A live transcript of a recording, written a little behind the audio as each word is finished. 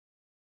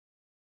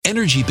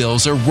energy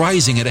bills are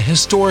rising at a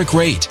historic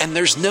rate, and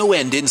there's no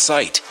end in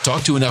sight.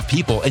 Talk to enough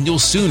people, and you'll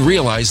soon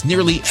realize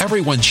nearly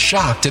everyone's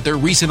shocked at their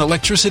recent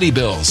electricity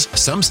bills.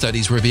 Some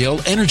studies reveal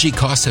energy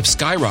costs have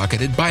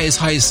skyrocketed by as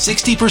high as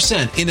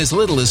 60% in as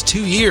little as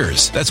 2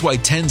 years. That's why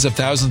tens of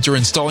thousands are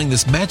installing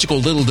this magical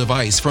little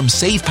device from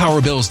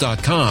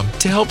SavePowerBills.com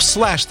to help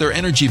slash their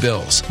energy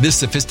bills. This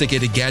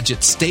sophisticated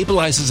gadget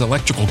stabilizes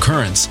electrical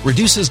currents,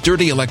 reduces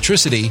dirty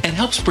electricity, and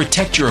helps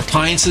protect your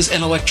appliances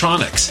and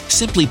electronics.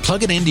 Simply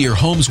plug it into your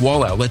home's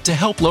wall outlet to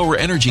help lower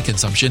energy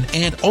consumption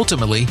and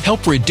ultimately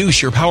help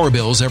reduce your power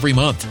bills every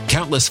month.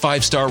 Countless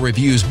 5-star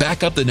reviews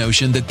back up the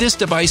notion that this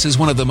device is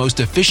one of the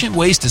most efficient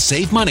ways to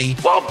save money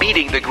while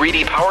beating the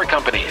greedy power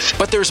companies.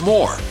 But there's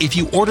more. If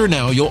you order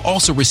now, you'll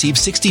also receive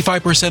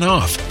 65%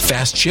 off,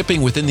 fast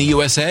shipping within the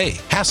USA,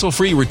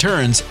 hassle-free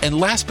returns, and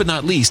last but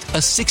not least, a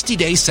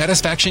 60-day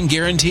satisfaction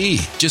guarantee.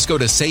 Just go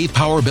to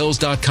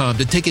SavePowerBills.com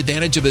to take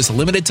advantage of this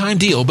limited time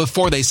deal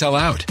before they sell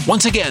out.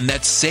 Once again,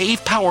 that's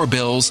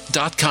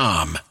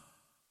SavePowerBills.com.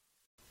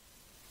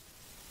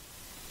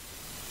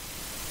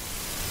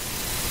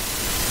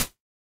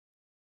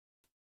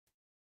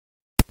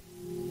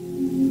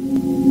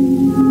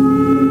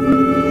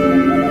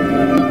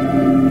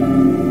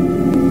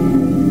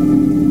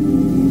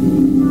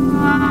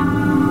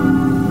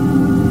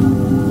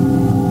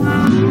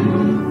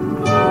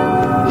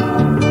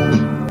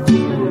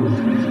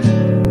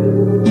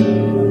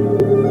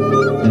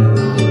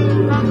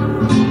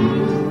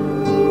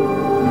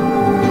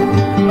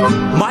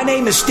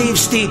 Steve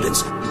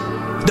Stevens,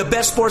 the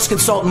best sports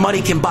consultant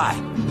money can buy.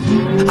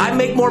 I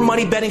make more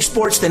money betting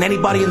sports than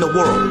anybody in the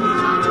world.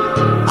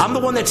 I'm the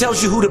one that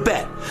tells you who to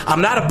bet.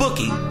 I'm not a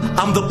bookie.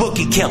 I'm the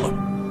bookie killer.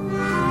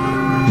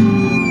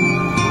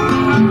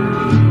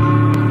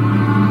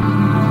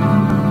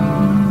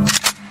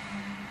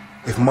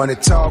 If money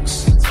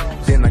talks,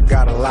 then I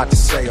got a lot to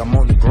say. I'm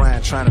on the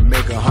grind trying to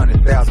make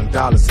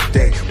 $100,000 a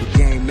day. The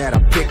game that I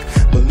pick,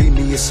 believe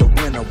me, it's a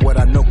winner. What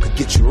I know could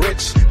get you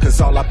rich, cause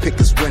all I pick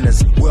is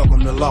winners.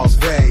 Welcome to Las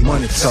Vegas.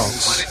 Money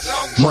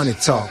talks, money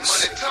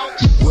talks.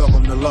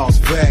 Welcome to Las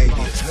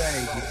Vegas.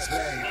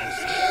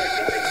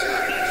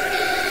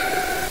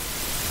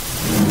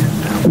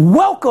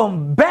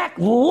 Welcome back,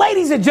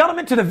 ladies and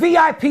gentlemen, to the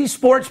VIP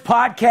Sports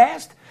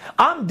Podcast.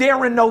 I'm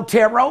Darren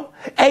Otero,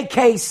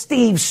 a.k.a.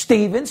 Steve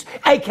Stevens,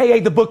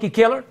 a.k.a. the Bookie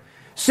Killer.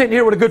 Sitting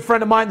here with a good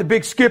friend of mine, the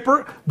Big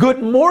Skipper.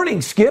 Good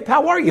morning, Skip.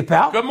 How are you,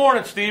 pal? Good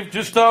morning, Steve.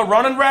 Just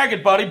running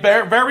ragged, buddy.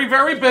 Very,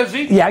 very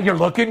busy. Yeah, you're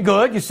looking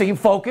good. You seem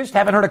focused.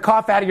 Haven't heard a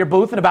cough out of your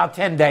booth in about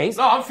 10 days.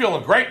 No, I'm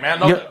feeling great, man.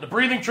 No, the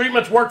breathing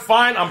treatments work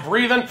fine. I'm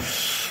breathing.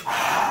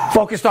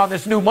 Focused on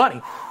this new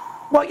money.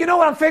 Well, you know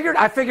what I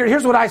figured?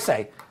 Here's what I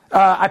say.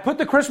 I put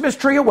the Christmas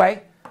tree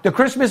away. The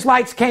Christmas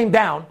lights came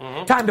down.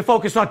 Mm-hmm. Time to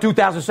focus on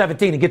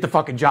 2017 and get the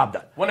fucking job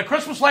done. When the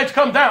Christmas lights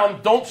come down,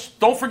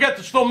 don't forget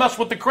to still mess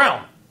with the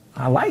crown.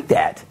 I like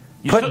that.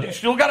 You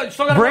still got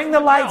to bring the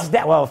lights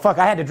down. Well, fuck,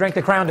 I had to drink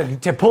the crown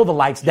to pull the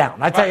lights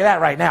down. I tell you that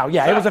right now.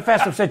 Yeah, it was a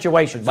festive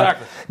situation.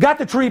 Exactly. Got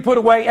the tree put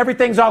away.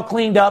 Everything's all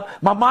cleaned up.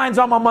 My mind's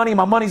on my money.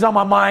 My money's on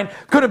my mind.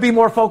 Couldn't be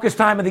more focused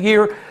time of the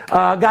year.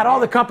 Got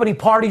all the company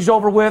parties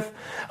over with.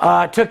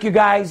 Took you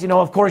guys,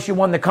 of course you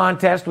won the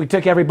contest. We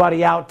took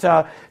everybody out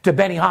to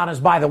Benihana's,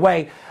 by the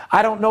way.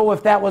 I don't know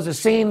if that was a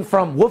scene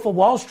from Wolf of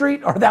Wall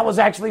Street or that was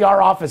actually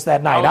our office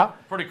that night, huh?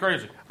 Pretty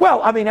crazy.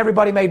 Well, I mean,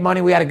 everybody made money.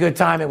 We had a good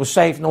time. It was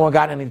safe. No one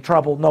got in any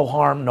trouble. No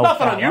harm. No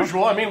Nothing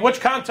unusual. I mean, which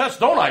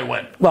contest don't I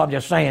win? Well, I'm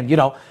just saying,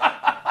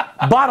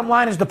 Bottom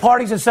line is the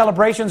parties and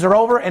celebrations are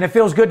over, and it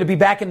feels good to be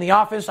back in the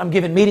office. I'm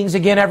giving meetings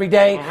again every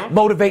day,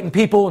 motivating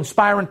people,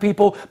 inspiring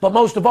people, but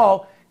most of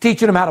all,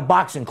 teaching them how to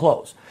box and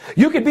close.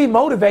 You can be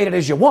motivated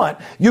as you want.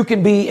 You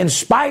can be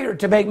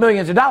inspired to make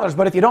millions of dollars,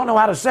 but if you don't know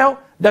how to sell,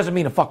 doesn't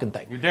mean a fucking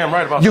thing. You're damn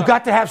right about that. You've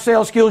got to have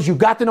sales skills. You've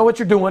got to know what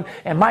you're doing,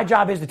 and my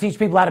job is to teach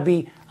people how to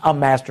be a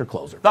master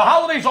closer. The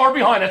holidays are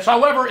behind us.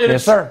 However, it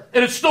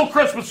is still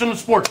Christmas in the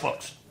sports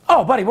books.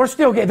 Oh, buddy, we're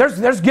still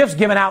there's gifts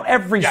given out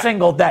every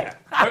single day.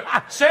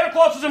 Santa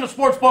Claus is in the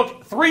sports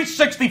book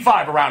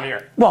 365 around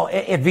here. Well,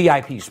 at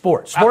VIP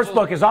Sports.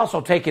 Sportsbook is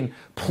also taking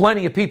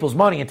plenty of people's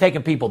money and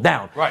taking people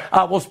down. Right.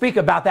 We'll speak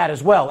about that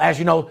as well. As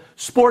you know,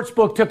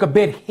 Sportsbook took a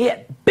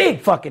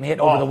big fucking hit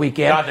over the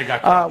weekend. God, they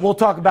got we'll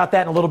talk about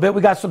that in a little bit.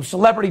 We got some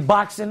celebrity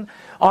boxing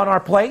on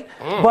our plate.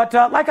 But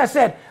like I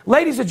said,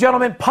 ladies and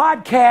gentlemen,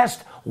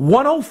 podcast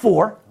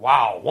 104.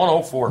 Wow,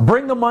 104.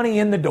 Bring the money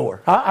in the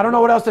door. I don't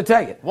know what else to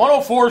tell you.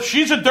 104,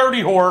 she's a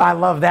dirty whore. I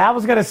love that. I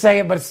was going to say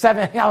it, but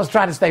 7. I was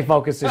trying to stay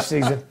focused this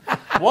season.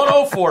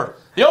 104.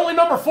 The only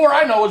number 4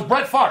 I know is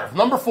Brett Favre,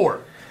 number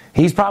 4.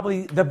 He's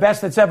probably the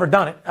best that's ever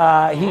done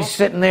it. He's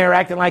sitting there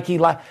acting like he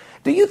likes.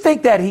 Do you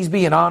think that he's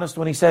being honest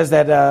when he says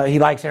that he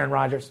likes Aaron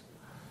Rodgers?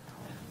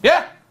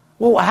 Yeah.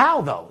 Well, how,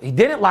 though? He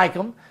didn't like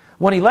him.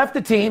 When he left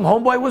the team,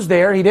 homeboy was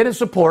there. He didn't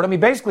support him. He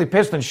basically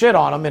pissed and shit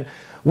on him and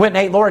went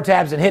and ate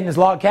Lortabs and hid in his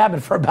log cabin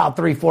for about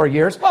 3-4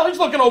 years. Well, he's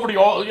looking over the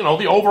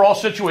overall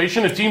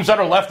situation, the teams that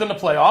are left in the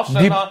playoffs,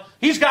 and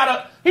he's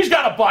got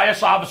a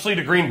bias, obviously,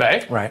 to Green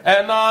Bay, right?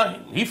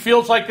 And he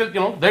feels like they've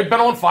been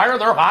on fire,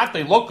 they're hot,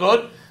 they look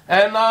good,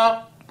 and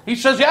He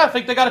says, yeah, I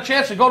think they got a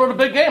chance to go to the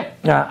big game.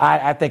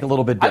 I think a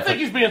little bit different. I think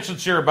he's being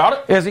sincere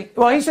about it. Is he?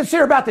 Well, he's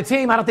sincere about the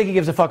team. I don't think he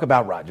gives a fuck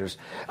about Rodgers.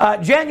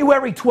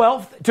 January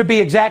 12th, to be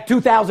exact,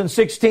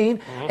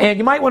 2016. And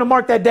you might want to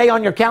mark that day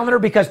on your calendar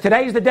because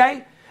today's the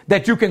day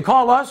that you can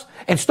call us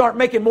and start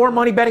making more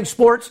money betting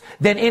sports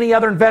than any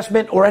other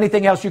investment or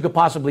anything else you could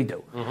possibly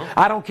do.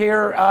 I don't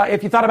care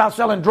if you thought about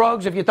selling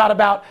drugs, if you thought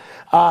about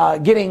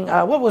getting,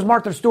 what was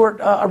Martha Stewart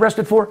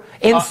arrested for?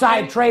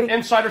 Inside trading?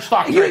 Insider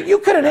stock trading. You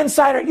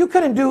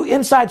couldn't do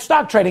inside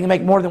stock trading and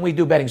make more than we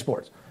do betting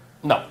sports.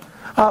 No.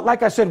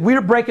 Like I said,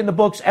 we're breaking the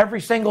books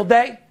every single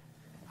day.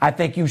 I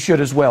think you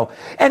should as well.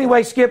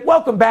 Anyway, Skip,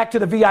 welcome back to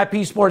the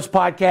VIP Sports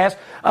Podcast.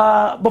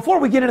 Before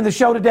we get into the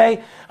show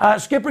today,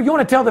 Skipper, you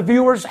want to tell the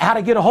viewers how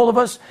to get a hold of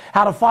us,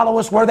 how to follow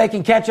us, where they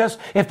can catch us,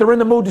 if they're in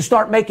the mood to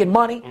start making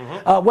money,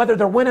 whether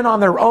they're winning on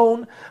their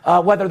own,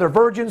 whether they're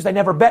virgins, they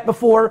never bet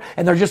before,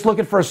 and they're just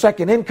looking for a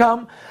second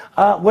income.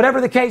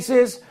 Whatever the case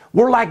is,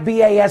 we're like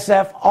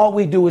BASF. All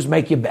we do is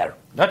make you better.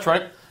 That's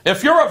right.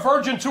 If you're a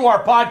virgin to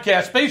our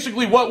podcast,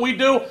 basically what we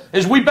do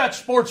is we bet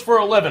sports for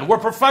a living. We're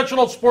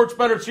professional sports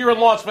bettors here in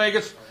Las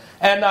Vegas,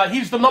 and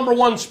he's the number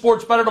one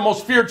sports bettor, the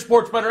most feared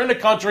sports bettor in the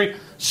country,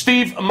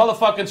 Steve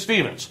motherfucking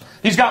Stevens.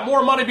 He's got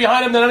more money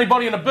behind him than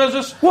anybody in the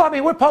business. Well, I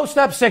mean, we're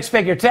posting up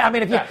six-figure tickets. I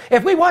mean,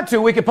 if we want to,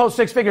 we could post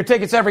six-figure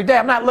tickets every day.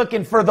 I'm not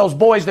looking for those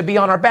boys to be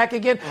on our back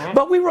again,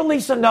 but we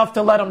release enough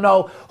to let them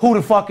know who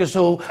the fuck is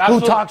who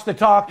talks the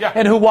talk,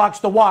 and who walks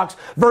the walks,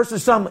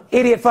 versus some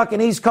idiot fucking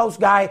East Coast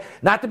guy,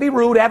 not to be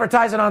rude,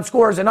 advertising on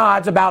Scores and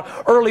Odds about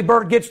early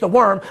bird gets the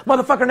worm.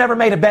 Motherfucker never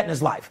made a bet in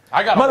his life.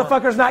 I got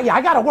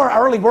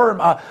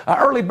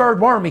early bird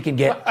worm he can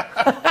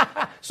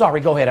get.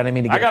 Sorry, go ahead. I didn't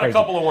mean to get crazy. I got a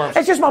couple of worms.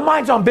 It's just my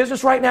mind's on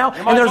business right now,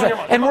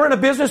 and we're in a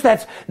business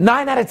that's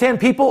 9 out of 10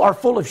 people are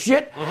full of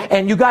shit,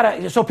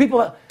 and so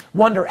people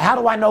wonder, how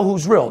do I know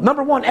who's real?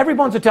 Number one,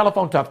 everyone's a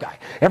telephone tough guy.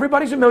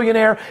 Everybody's a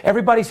millionaire.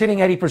 Everybody's hitting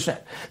 80%.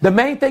 The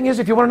main thing is,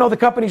 if you want to know the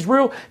company's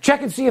real,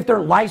 check and see if they're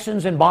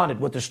licensed and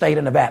bonded with the state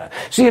of Nevada.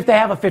 See if they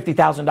have a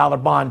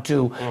 $50,000 bond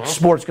to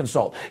Sports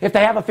Consult. If they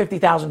have a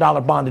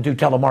 $50,000 bond to do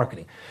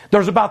telemarketing.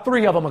 There's about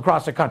 3 of them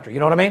across the country. You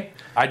know what I mean?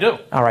 I do.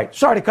 All right.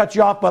 Sorry to cut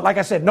you off, but like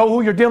I said, know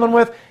who you're dealing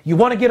with. You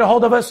want to get a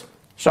hold of us?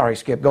 Sorry,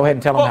 Skip. Go ahead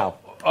and tell them how.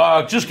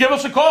 Just give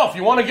us a call. If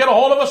you want to get a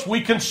hold of us,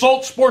 we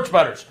consult sports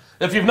bettors.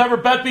 If you've never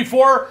bet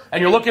before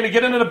and you're looking to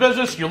get into the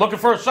business, you're looking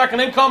for a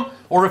second income,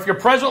 or if you're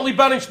presently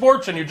betting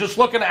sports and you're just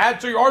looking to add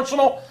to your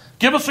arsenal,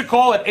 give us a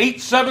call at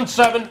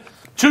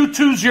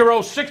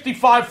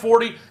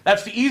 877-220-6540.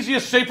 That's the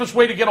easiest, safest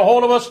way to get a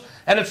hold of us,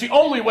 and it's the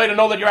only way to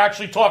know that you're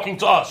actually talking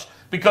to us.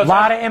 Because a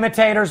lot of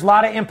imitators, a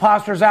lot of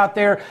imposters out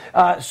there.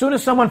 As soon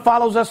as someone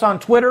follows us on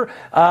Twitter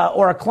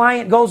or a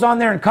client goes on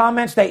there and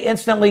comments, they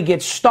instantly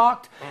get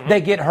stalked. They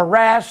get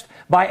harassed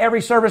by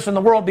every service in the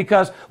world,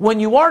 because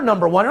when you are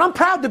number one, and I'm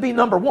proud to be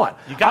number one,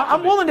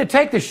 I'm willing to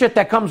take the shit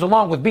that comes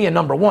along with being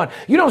number one.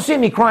 You don't see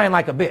me crying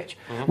like a bitch.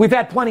 We've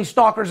had plenty of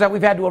stalkers that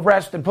we've had to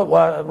arrest and put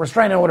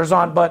restraining orders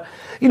on, but,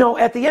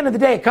 at the end of the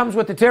day, it comes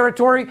with the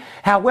territory.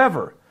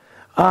 However,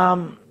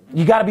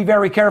 you got to be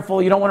very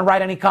careful. You don't want to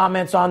write any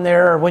comments on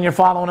there when you're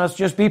following us.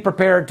 Just be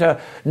prepared to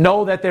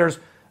know that there's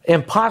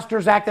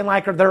imposters acting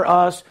like they're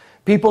us,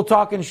 people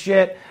talking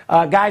shit,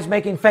 guys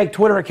making fake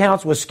Twitter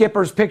accounts with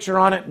Skipper's picture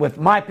on it, with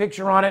my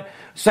picture on it,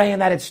 saying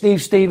that it's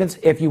Steve Stevens.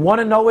 If you want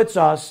to know it's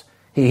us,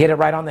 he hit it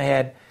right on the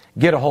head.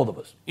 Get a hold of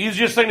us.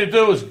 Easiest thing to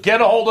do is get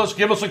a hold of us.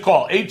 Give us a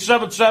call.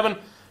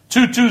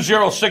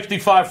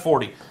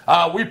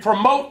 877-220-6540. We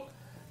promote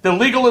the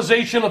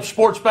legalization of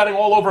sports betting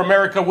all over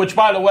America, which,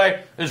 by the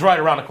way, is right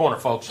around the corner,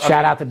 folks.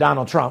 Shout out to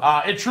Donald Trump.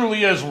 It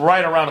truly is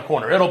right around the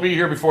corner. It'll be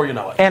here before you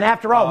know it. And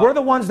after all, we're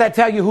the ones that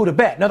tell you who to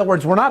bet. In other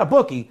words, we're not a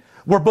bookie.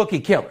 We're bookie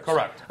killers.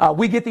 Correct.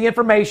 We get the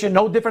information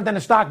no different than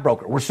a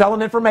stockbroker. We're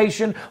selling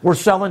information. We're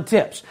selling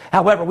tips.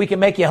 However, we can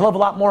make you a hell of a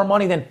lot more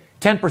money than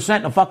 10%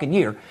 in a fucking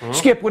year.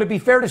 Skip, would it be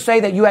fair to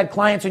say that you had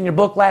clients in your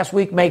book last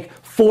week make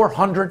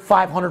 400,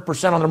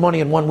 500% on their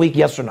money in 1 week?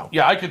 Yes or no?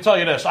 Yeah, I can tell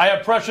you this. I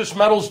have precious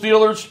metals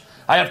dealers.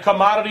 I have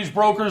commodities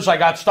brokers, I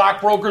got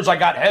stockbrokers, I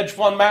got hedge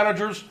fund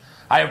managers,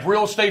 I have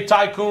real estate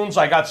tycoons,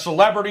 I got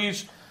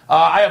celebrities.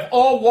 I have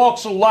all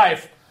walks of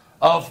life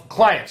of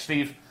clients,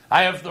 Steve.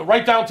 I have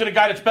right down to the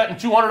guy that's betting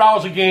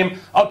 $200 a game,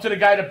 up to the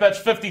guy that bets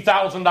 $50,000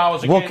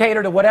 a game. We'll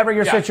cater to whatever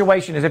your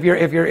situation is. If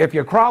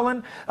you're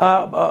crawling,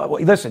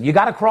 listen, you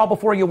got to crawl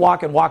before you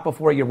walk and walk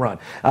before you run.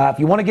 If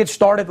you want to get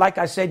started, like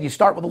I said, you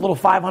start with a little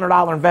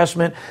 $500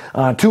 investment,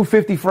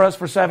 $250 for us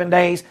for 7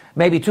 days,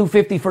 maybe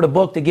 $250 for the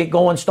book to get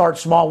going, start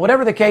small.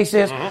 Whatever the case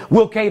is,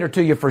 we'll cater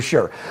to you for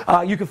sure.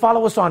 You can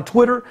follow us on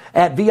Twitter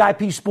at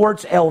VIP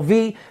Sports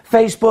LV,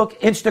 Facebook,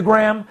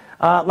 Instagram.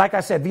 Like I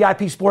said,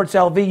 VIP Sports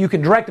LV. You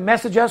can direct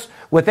message us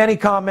with any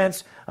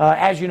comments.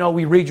 As you know,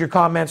 we read your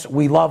comments.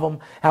 We love them.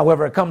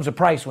 However, it comes a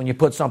price when you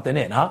put something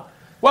in, huh?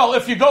 Well,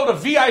 if you go to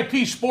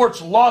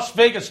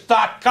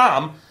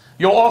VIPSportsLasVegas.com,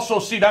 you'll also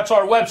see that's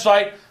our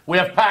website. We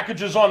have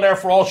packages on there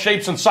for all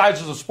shapes and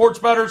sizes of sports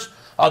bettors.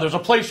 There's a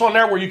place on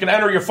there where you can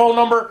enter your phone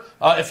number.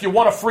 If you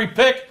want a free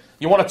pick,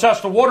 you want to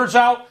test the waters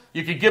out,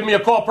 you can give me a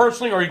call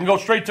personally, or you can go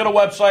straight to the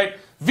website,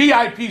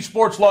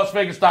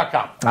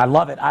 VIPSportsLasVegas.com. I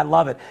love it. I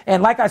love it.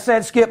 And like I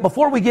said, Skip,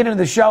 before we get into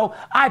the show,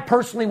 I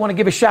personally want to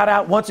give a shout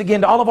out once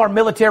again to all of our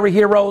military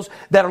heroes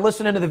that are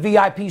listening to the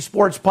VIP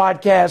Sports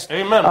Podcast.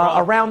 Amen,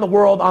 around the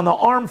world on the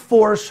Armed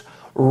Force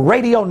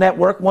Radio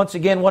Network. Once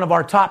again, one of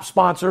our top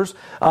sponsors,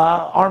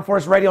 Armed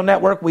Force Radio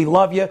Network. We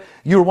love you.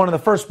 You were one of the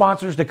first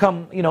sponsors to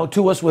come,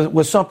 to us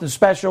with something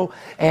special.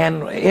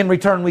 And in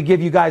return, we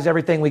give you guys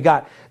everything we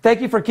got.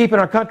 Thank you for keeping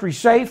our country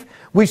safe.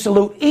 We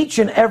salute each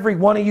and every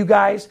one of you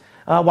guys.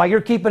 While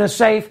you're keeping us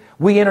safe,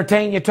 we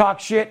entertain you, talk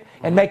shit,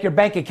 and make your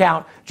bank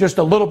account just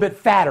a little bit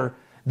fatter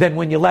than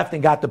when you left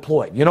and got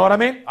deployed. You know what I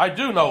mean? I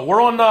do know.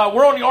 We're on the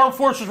Armed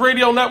Forces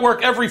Radio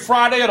Network every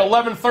Friday at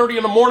 11:30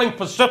 in the morning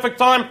Pacific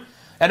time,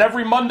 and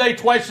every Monday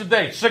twice a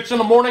day, 6 in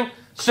the morning,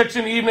 6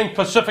 in the evening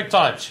Pacific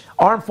times.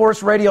 Armed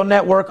Force Radio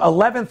Network,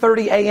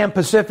 11:30 a.m.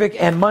 Pacific,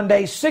 and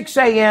Monday, 6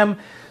 a.m.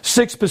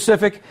 6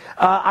 Pacific.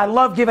 I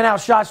love giving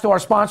out shots to our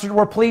sponsors.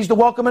 We're pleased to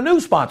welcome a new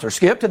sponsor,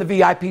 Skip, to the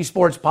VIP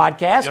Sports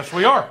Podcast. Yes,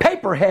 we are.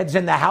 Paperhead's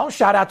in the house.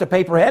 Shout out to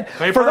Paperhead.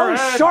 Paperhead. For those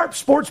sharp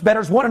sports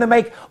bettors wanting to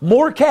make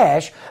more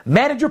cash,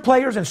 manage your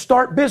players, and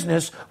start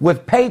business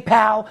with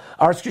PayPal,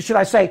 or should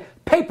I say,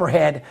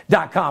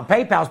 Paperhead.com.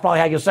 PayPal's probably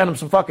how you send them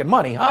some fucking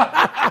money,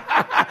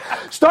 huh?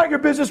 Start your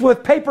business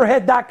with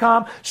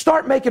Paperhead.com.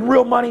 Start making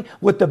real money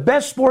with the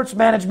best sports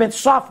management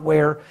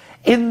software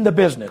in the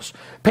business.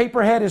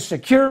 Paperhead is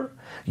secure,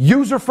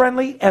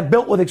 user-friendly, and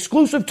built with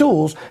exclusive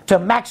tools to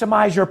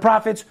maximize your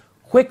profits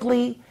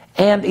quickly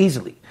and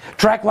easily.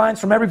 Track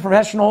lines from every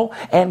professional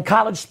and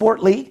college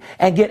sport league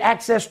and get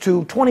access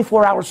to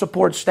 24-hour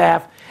support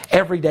staff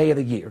every day of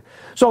the year.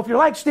 So if you're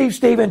like Steve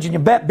Stevens and you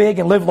bet big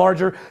and live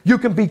larger, you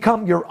can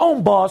become your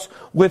own boss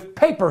with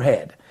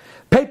Paperhead.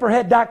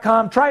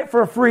 Paperhead.com. Try it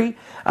for free.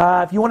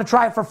 If you want to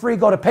try it for free,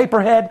 go to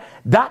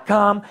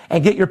Paperhead.com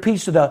and get your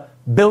piece of the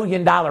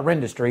billion-dollar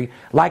industry.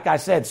 Like I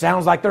said,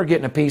 sounds like they're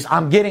getting a piece.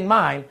 I'm getting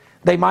mine.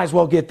 They might as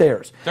well get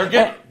theirs. They're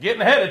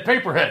getting ahead at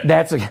Paperhead.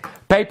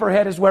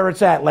 Paperhead is where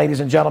it's at,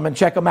 ladies and gentlemen.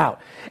 Check them out.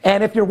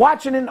 And if you're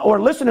watching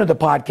or listening to the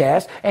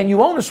podcast and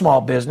you own a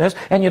small business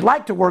and you'd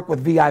like to work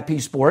with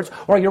VIP Sports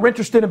or you're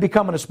interested in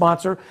becoming a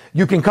sponsor,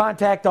 you can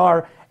contact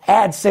our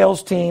ad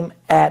sales team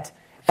at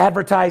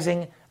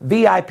advertising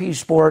VIP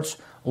Sports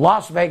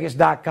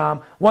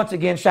LasVegas.com. Once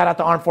again, shout out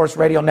to Armed Force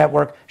Radio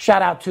Network.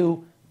 Shout out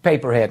to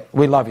Paperhead.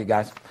 We love you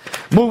guys.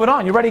 Moving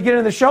on. You ready to get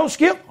into the show,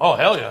 Skip? Oh,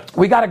 hell yeah.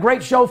 We got a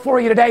great show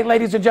for you today,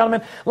 ladies and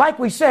gentlemen. Like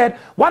we said,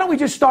 why don't we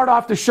just start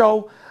off the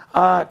show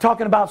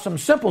talking about some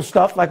simple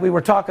stuff like we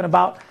were talking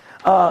about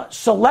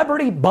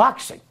celebrity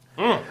boxing.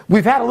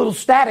 We've had a little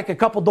static a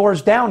couple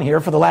doors down here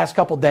for the last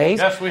couple days.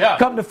 Yes, we have.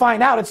 Come to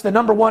find out, it's the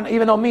number one,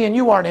 even though me and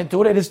you aren't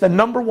into it, it's the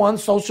number one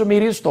social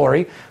media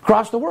story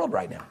across the world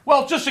right now.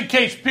 Well, just in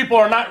case people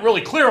are not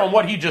really clear on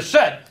what he just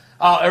said,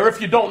 or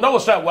if you don't know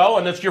us that well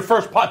and it's your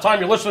first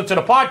time you're listening to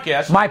the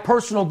podcast. My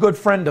personal good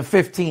friend of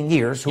 15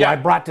 years, who I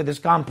brought to this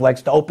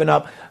complex to open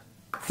up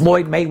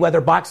Floyd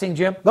Mayweather boxing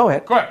gym. Go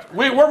ahead. Correct.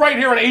 We're right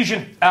here in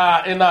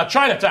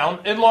Chinatown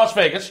in Las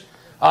Vegas.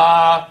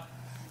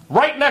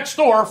 Right next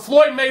door,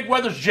 Floyd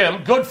Mayweather's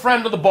gym, good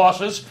friend of the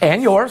boss's.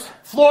 And yours.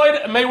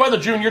 Floyd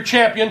Mayweather Jr.,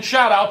 champion,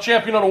 shout out,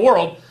 champion of the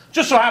world.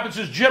 Just so happens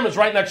his gym is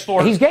right next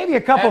door. He's gave you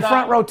a couple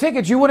front row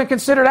tickets. You wouldn't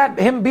consider that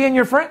him being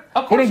your friend?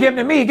 Of course. He didn't give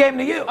them to me, he gave them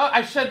to you.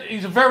 I said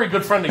he's a very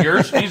good friend of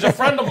yours. He's a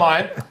friend of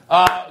mine.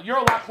 You're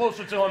a lot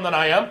closer to him than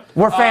I am.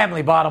 We're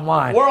family, bottom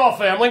line. We're all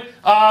family.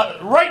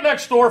 Right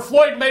next door,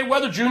 Floyd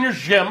Mayweather Jr.'s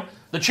gym,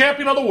 the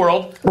champion of the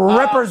world.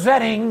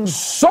 Representing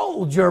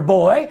Soldier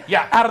Boy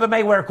out of the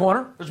Mayweather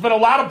corner. There's been a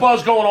lot of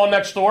buzz going on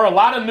next door, a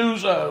lot of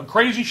news,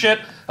 crazy shit.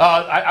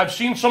 I've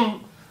seen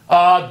some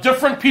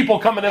different people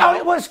coming in.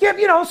 Oh, well, Skip,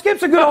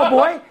 Skip's a good old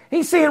boy.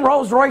 He's seeing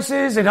Rolls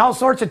Royces and all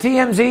sorts of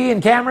TMZ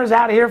and cameras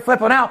out here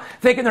flipping out,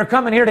 thinking they're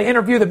coming here to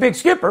interview the big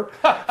skipper.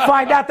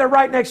 Find out they're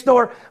right next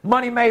door.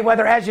 Money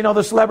Mayweather, as you know,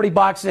 the celebrity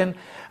boxing.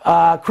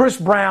 Chris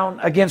Brown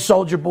against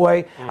Soldier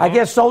Boy. I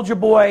guess Soldier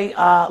Boy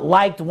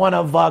liked one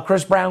of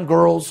Chris Brown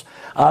girls'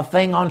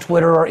 thing on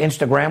Twitter or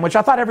Instagram, which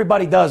I thought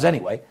everybody does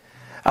anyway.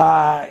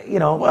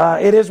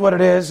 It is what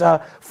it is.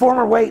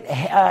 Former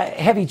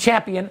heavy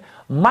champion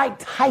Mike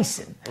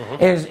Tyson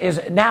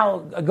is now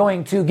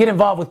going to get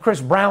involved with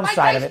Chris Brown's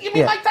side of it. You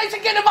mean Mike Tyson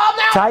getting involved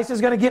now?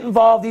 Tyson's going to get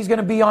involved. He's going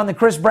to be on the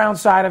Chris Brown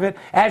side of it.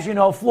 As you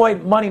know,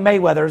 Floyd Money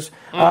Mayweather's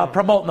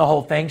promoting the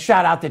whole thing.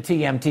 Shout out to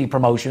TMT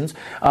Promotions.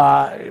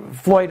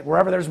 Floyd,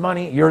 wherever there's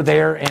money, you're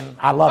there, and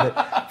I love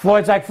it.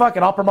 Floyd's like, fuck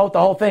it, I'll promote the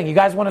whole thing. You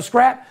guys want to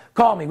scrap?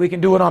 Call me. We can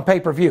do it on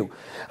pay-per-view.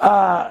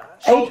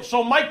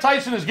 So Mike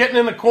Tyson is getting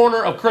in the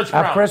corner of Chris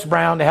Brown. Chris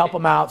Brown to help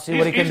him out, see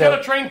what he can do. He's going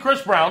to train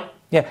Chris Brown.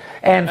 Yeah,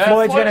 and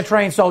Floyd's going to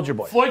train Soldier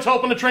Boy. Floyd's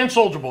hoping to train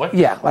Soldier Boy.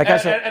 Yeah, like I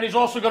said. And he's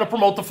also going to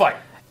promote the fight.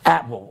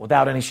 Well,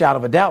 without any shadow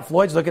of a doubt,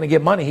 Floyd's looking to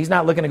get money. He's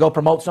not looking to go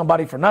promote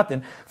somebody for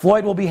nothing.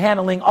 Floyd will be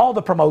handling all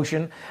the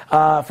promotion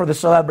for the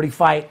celebrity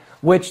fight,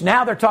 which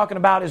now they're talking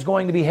about is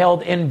going to be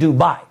held in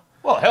Dubai.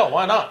 Well, hell,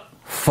 why not?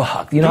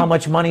 Fuck. You know how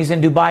much money's in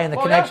Dubai and the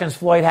connections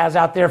Floyd has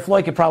out there?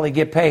 Floyd could probably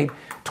get paid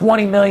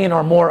 $20 million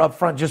or more up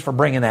front just for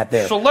bringing that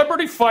there.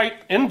 Celebrity fight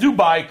in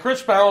Dubai,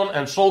 Chris Brown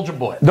and Soulja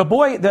Boy.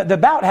 The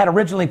bout had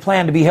originally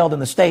planned to be held in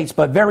the States,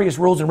 but various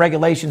rules and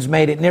regulations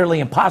made it nearly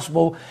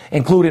impossible,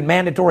 including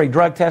mandatory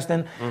drug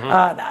testing.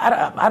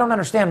 I don't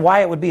understand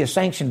why it would be a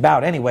sanctioned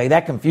bout anyway.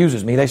 That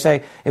confuses me. They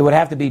say it would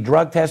have to be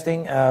drug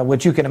testing,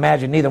 which you can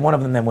imagine neither one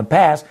of them then would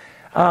pass.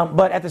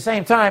 But at the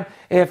same time,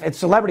 if it's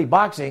celebrity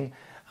boxing,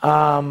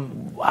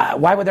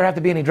 why would there have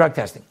to be any drug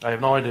testing? I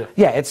have no idea.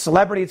 Yeah, it's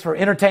celebrity. It's for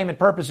entertainment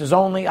purposes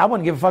only. I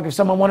wouldn't give a fuck if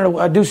someone wanted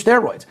to do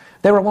steroids.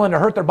 They were willing to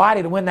hurt their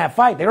body to win that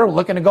fight. They were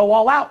looking to go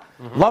all out.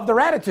 Love their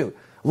attitude.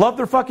 Love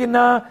their fucking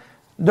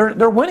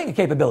their winning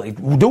capability.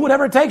 Do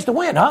whatever it takes to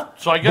win, huh?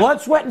 So I guess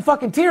blood, sweat, and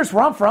fucking tears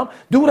where I'm from.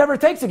 Do whatever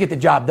it takes to get the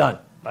job done.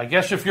 I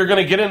guess if you're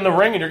going to get in the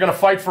ring and you're going to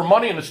fight for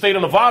money in the state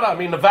of Nevada, I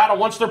mean, Nevada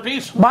wants their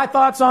piece. My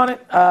thoughts on it,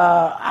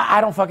 I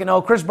don't fucking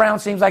know. Chris Brown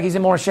seems like he's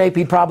in more shape.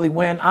 He'd probably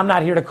win. I'm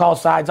not here to call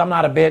sides. I'm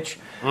not a bitch.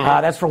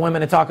 That's for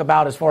women to talk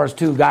about as far as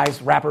two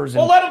guys, rappers.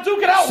 And well, let them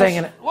duke it out.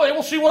 Singing it.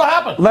 We'll see what'll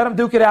happen. Let them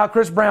duke it out.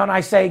 Chris Brown, I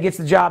say, gets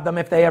the job done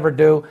if they ever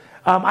do.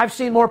 I've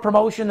seen more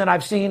promotion than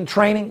I've seen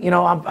training. You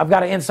know, I've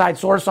got an inside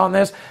source on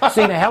this. I've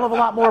seen a hell of a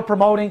lot more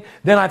promoting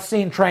than I've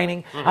seen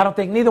training. I don't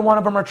think neither one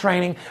of them are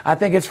training. I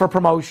think it's for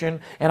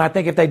promotion. And I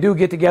think if they do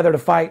get together to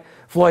fight,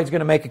 Floyd's going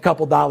to make a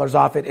couple dollars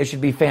off it. It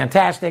should be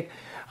fantastic.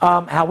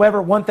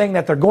 However, one thing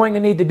that they're going to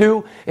need to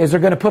do is they're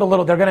going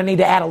to need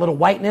to add a little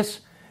whiteness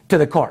to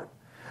the card.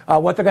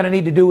 What they're going to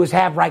need to do is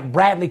have like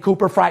Bradley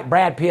Cooper fight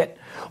Brad Pitt,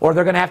 or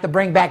they're going to have to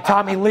bring back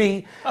Tommy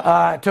Lee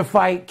to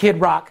fight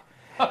Kid Rock.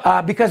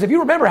 Because if you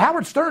remember,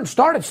 Howard Stern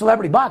started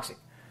celebrity boxing.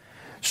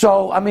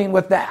 So, I mean,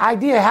 with the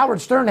idea Howard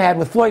Stern had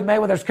with Floyd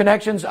Mayweather's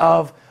connections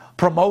of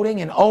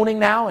promoting and owning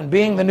now and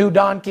being the new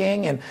Don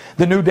King and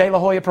the new De La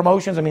Hoya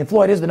Promotions, I mean,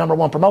 Floyd is the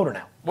 #1 promoter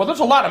now. Well, there's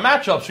a lot of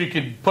matchups you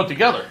could put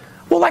together.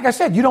 Well, like I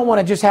said, you don't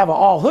want to just have an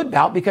all-hood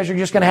bout because you're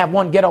just going to have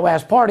one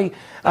ghetto-ass party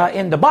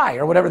in Dubai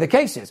or whatever the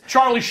case is.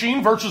 Charlie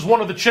Sheen versus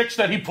one of the chicks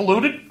that he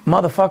polluted?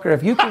 Motherfucker,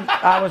 if you can,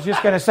 I was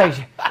just going to say,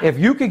 if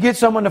you could get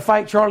someone to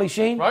fight Charlie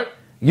Sheen, right?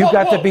 You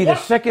got to be the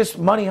sickest,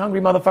 money-hungry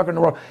motherfucker in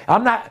the world.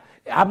 I'm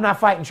not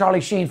fighting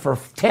Charlie Sheen for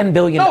 $10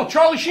 billion. No,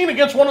 Charlie Sheen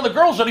against one of the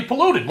girls that he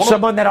polluted.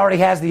 Someone that already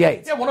has the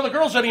AIDS. Yeah, one of the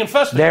girls that he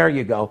infested. There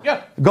you go.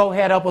 Yeah. Go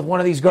head up with one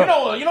of these girls.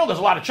 You know, there's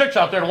a lot of chicks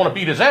out there that want to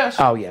beat his ass.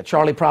 Oh, yeah.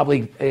 Charlie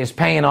probably is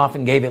paying off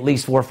and gave at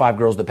least 4 or 5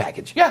 girls the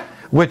package. Yeah.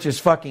 Which is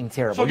fucking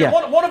terrible.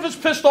 So one of his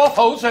pissed off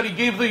hoes that he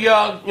gave the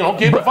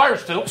the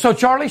virus to. So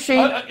Charlie Sheen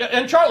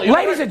and Charlie.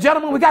 Ladies and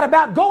gentlemen, we got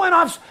about going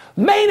off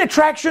main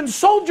attraction,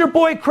 Soulja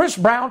Boy Chris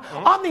Brown.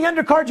 On the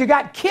undercard, you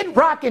got Kid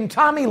Rock and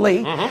Tommy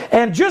Lee.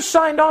 And just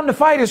signed on to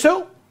fight is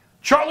who?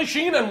 Charlie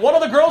Sheen and one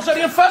of the girls that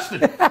he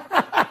infested.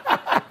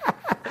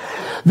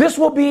 This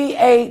will be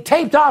a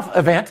taped-off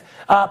event.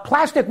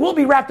 Plastic will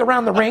be wrapped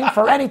around the ring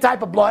for any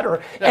type of blood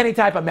or any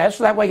type of mess.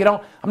 So that way you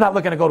don't... I'm not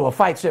looking to go to a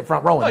fight, sit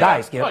front row and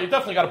die, Skip. No, you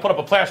definitely got to put up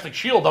a plastic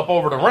shield up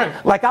over the ring.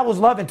 Like I was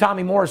loving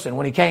Tommy Morrison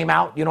when he came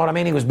out. You know what I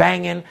mean? He was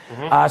banging.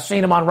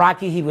 Seen him on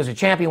Rocky. He was a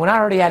champion. When I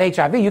already had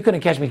HIV, you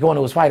couldn't catch me going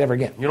to his fight ever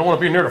again. You don't want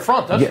to be near the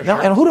front, that's for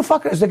sure. And who the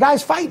fuck is the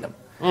guys fighting him?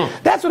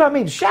 That's what I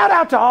mean. Shout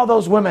out to all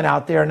those women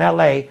out there in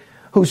L.A.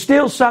 who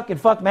still suck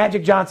and fuck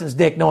Magic Johnson's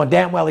dick knowing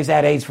damn well he's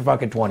had AIDS for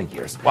fucking 20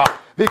 years. Wow.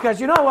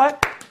 Because you know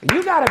what?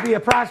 You got to be a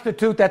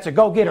prostitute that's a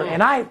go-getter.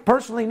 And I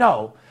personally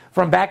know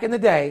from back in the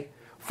day,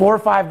 4 or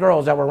 5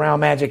 girls that were around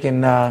Magic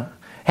and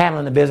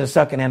handling the business,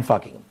 sucking and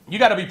fucking. You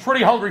got to be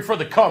pretty hungry for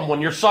the cum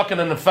when you're sucking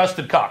an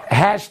infested cock.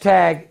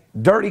 Hashtag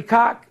dirty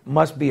cock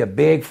must be a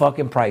big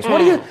fucking price. What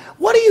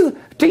do you,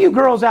 to you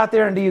girls out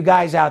there and to you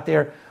guys out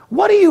there,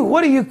 what do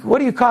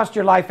you cost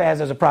your life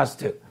as a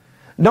prostitute?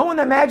 Knowing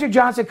that Magic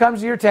Johnson comes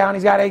to your town,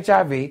 he's got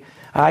HIV, he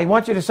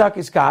wants you to suck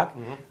his cock,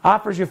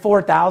 offers you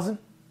 $4,000.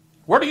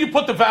 Where do you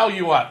put the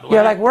value at?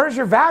 Yeah, like where's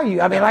your value?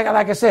 I mean, like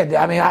I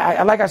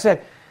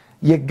said,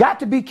 you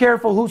got to be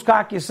careful whose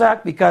cock you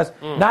suck because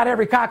not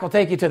every cock will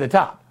take you to the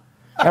top.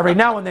 Every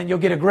now and then you'll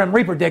get a Grim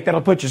Reaper dick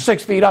that'll put you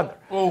 6 feet under.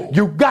 Ooh.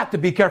 You got to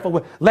be careful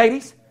with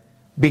ladies.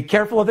 Be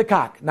careful of the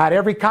cock. Not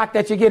every cock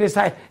that you get is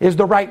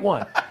the right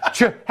one.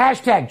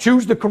 Hashtag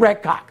choose the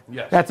correct cock.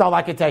 Yes. That's all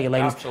I can tell you,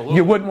 ladies. Absolutely.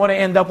 You wouldn't want to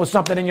end up with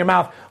something in your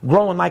mouth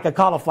growing like a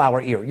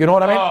cauliflower ear. You know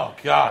what I mean? Oh,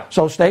 God.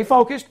 So stay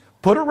focused.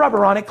 Put a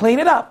rubber on it. Clean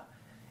it up.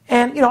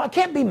 And, I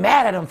can't be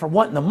mad at him for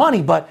wanting the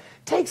money, but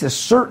it takes a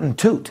certain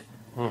toot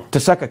to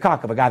suck a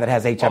cock of a guy that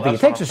has HIV. It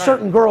takes a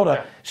certain girl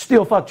to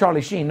still fuck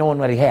Charlie Sheen knowing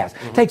what he has.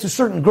 It takes a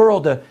certain girl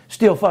to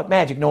still fuck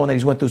Magic knowing that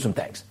he's went through some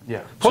things.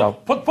 Yeah. Put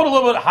a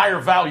little bit higher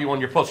value on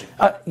your pussy.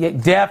 Yeah,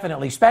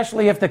 definitely,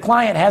 especially if the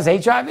client has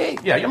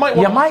HIV. Yeah, you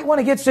might want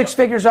to get 6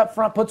 figures up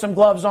front, put some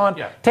gloves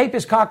on, tape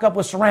his cock up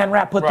with saran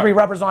wrap, put 3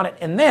 rubbers on it,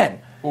 and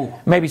then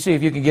maybe see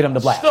if you can get him to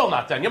blast. Still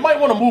not done. You might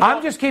want to move on.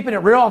 I'm just keeping it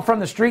real. I'm from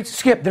the streets.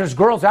 Skip, there's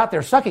girls out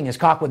there sucking his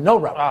cock with no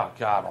rubber. Oh,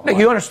 God.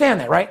 You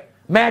understand that, right?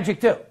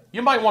 Magic, too.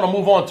 You might want to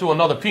move on to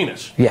another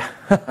penis. Yeah,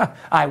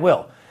 I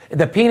will.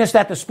 The penis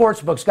that the sports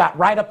books got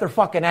right up their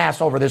fucking ass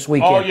over this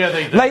weekend. Oh, yeah,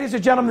 they did. Ladies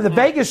and gentlemen, the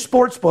Vegas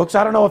sports books,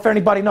 I don't know if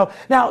anybody knows.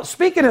 Now,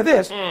 speaking of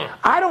this,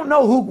 I don't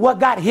know what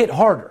got hit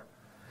harder.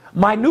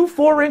 my new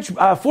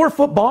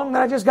 4-foot bong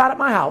that I just got at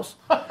my house,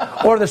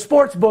 or the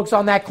sports books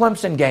on that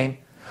Clemson game,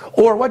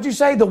 or what'd you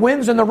say, the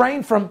winds and the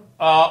rain from...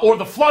 or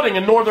the flooding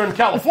in Northern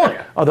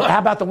California. How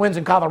about the winds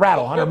in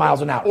Colorado, 100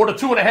 miles an hour? Or the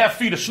 2.5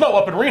 feet of snow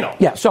up in Reno.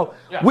 Yeah, so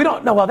we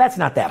don't know. Well, that's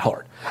not that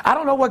hard. I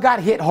don't know what got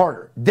hit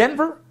harder.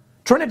 Denver,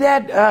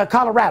 Trinidad,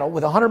 Colorado,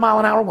 with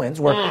 100-mile-an-hour winds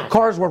where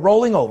cars were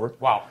rolling over.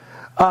 Wow.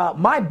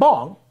 My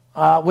bong,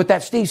 with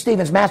that Steve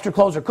Stevens Master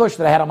Closer Kush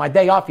that I had on my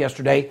day off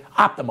yesterday,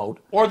 Optimode.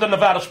 Or the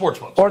Nevada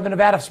Sportsbooks. Or the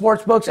Nevada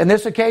Sportsbooks. And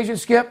this occasion,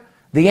 Skip,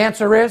 the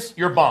answer is...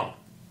 Your bong.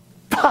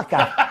 Fuck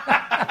out.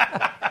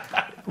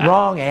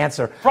 Wrong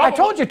answer. Probably, I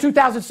told you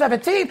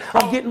 2017,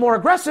 I'm getting more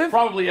aggressive.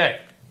 Probably A.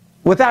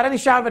 Without any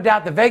shadow of a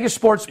doubt, the Vegas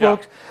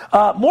Sportsbook.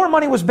 Yeah. More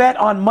money was bet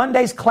on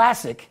Monday's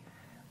Classic.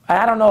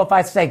 I don't know if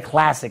I'd say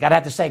classic. I'd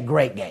have to say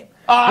great game.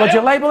 Would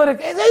you label it?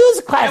 It was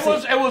a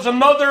classic. It was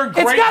another great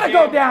game. It's got to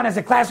go down as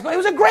a classic. It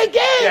was a great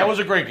game. Yeah, it was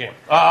a great game.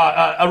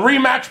 A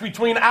rematch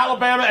between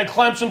Alabama and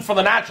Clemson for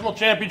the national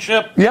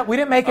championship. Yeah, we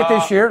didn't make it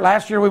this year.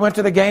 Last year we went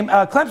to the game.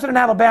 Clemson and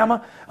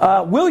Alabama.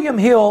 William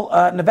Hill,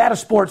 Nevada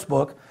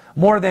Sportsbook,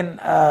 more than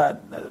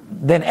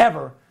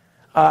ever,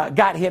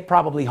 got hit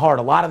probably hard.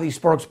 A lot of these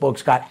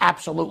sportsbooks got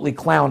absolutely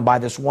clowned by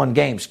this one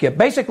game, Skip.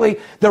 Basically,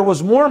 there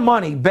was more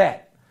money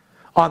bet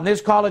on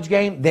this college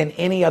game than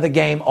any other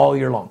game all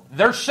year long.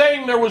 They're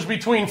saying there was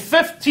between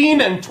 $15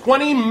 and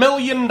 $20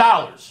 million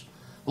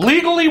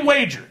legally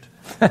wagered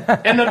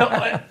in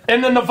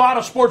the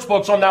Nevada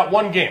sportsbooks on that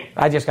one game.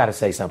 I just got to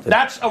say something.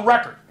 That's a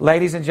record.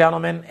 Ladies and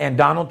gentlemen, and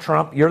Donald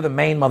Trump, you're the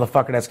main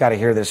motherfucker that's got to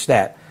hear this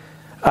stat.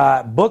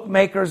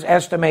 Bookmakers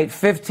estimate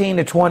 15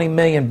 to 20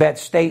 million bet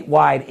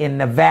statewide in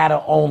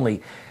Nevada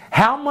only.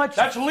 How much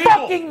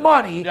fucking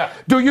money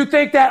do you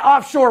think that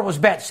offshore was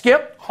bet,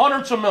 Skip?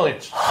 Hundreds of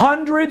millions.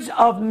 Hundreds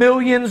of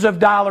millions of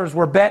dollars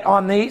were bet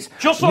on these.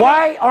 Just on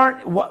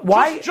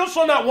just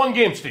on that one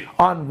game, Steve?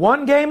 On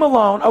one game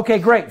alone. Okay,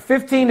 great.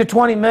 15 to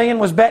 20 million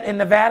was bet in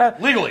Nevada.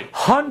 Legally.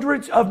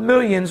 Hundreds of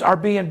millions are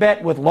being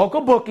bet with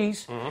local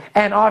bookies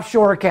and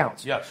offshore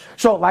accounts. Yes.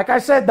 So, like I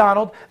said,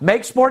 Donald,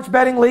 make sports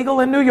betting legal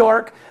in New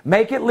York,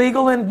 make it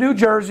legal in New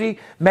Jersey,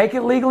 make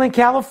it legal in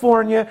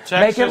California, Texas,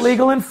 make it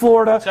legal in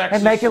Florida,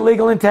 and make it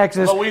legal in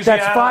Texas.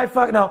 Louisiana, that's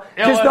Illinois.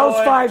 Just those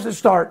fives to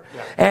start.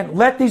 Yeah. And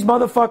let these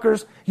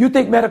motherfuckers, you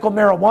think medical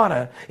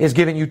marijuana is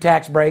giving you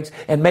tax breaks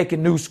and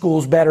making new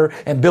schools better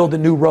and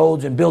building new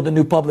roads and building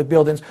new public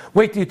buildings.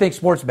 Wait till you think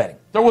sports betting.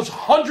 There was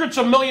hundreds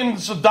of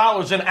millions of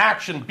dollars in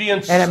action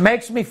being... And it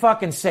makes me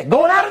fucking sick.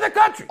 Going out of the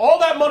country. All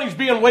that money's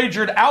being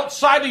wagered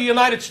outside the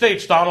United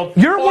States, Donald.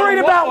 You're worried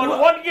about... On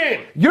one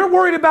game. You're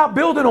worried about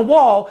building a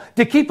wall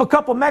to keep a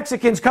couple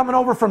Mexicans coming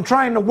over from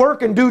trying to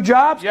work and do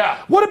jobs? Yeah.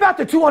 What about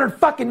the $200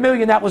 fucking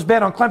million that was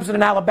bet on Clemson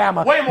and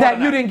Alabama that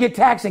you didn't get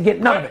taxed and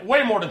get none of it?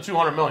 Way more than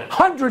 $200 million.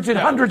 Hundreds and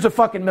hundreds of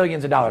fucking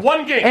millions of dollars.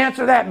 One game.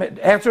 Answer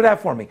that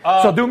for me.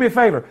 So do me a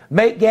favor.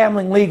 Make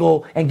gambling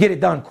legal and get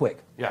it done quick.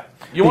 Yeah.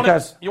 You want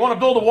to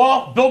build a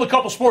wall? Build a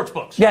couple sports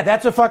books. Yeah,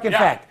 that's a fucking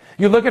fact.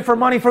 You're looking for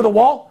money for the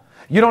wall?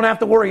 You don't have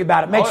to worry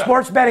about it. Make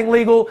sports betting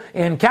legal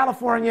in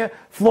California,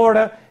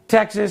 Florida,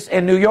 Texas,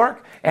 and New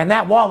York, and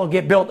that wall will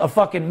get built a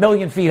fucking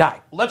million feet high.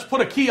 Let's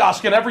put a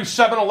kiosk in every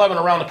 7-Eleven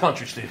around the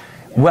country, Steve.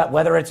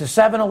 Whether it's a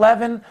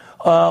 7-Eleven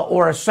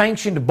or a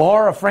sanctioned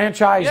bar, a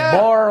franchise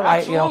bar,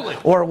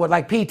 or what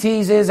like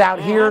PT's is out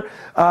here,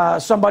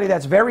 somebody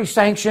that's very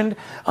sanctioned,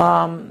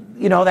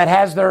 that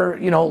has their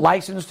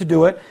license to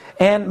do it,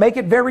 and make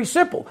it very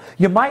simple.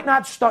 You might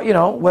not start,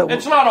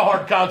 it's not a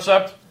hard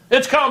concept.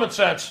 It's common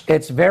sense.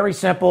 It's very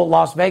simple.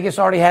 Las Vegas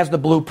already has the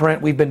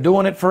blueprint. We've been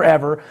doing it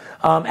forever.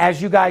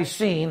 As you guys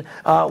seen,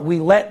 we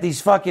let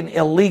these fucking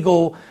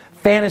illegal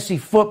fantasy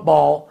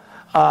football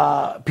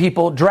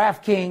people,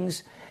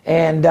 DraftKings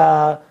and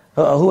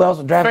who else?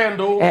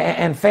 FanDuel.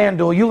 And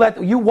FanDuel.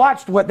 You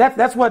watched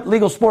that's what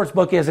legal sports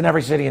book is in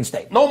every city and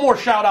state. No more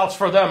shout outs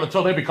for them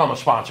until they become a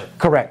sponsor.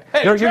 Correct.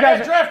 Hey, you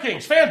guys,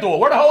 DraftKings, FanDuel,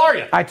 where the hell are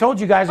you? I told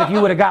you guys if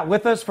you would have got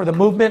with us for the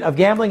movement of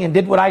gambling and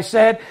did what I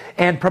said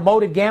and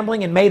promoted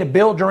gambling and made a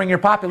bill during your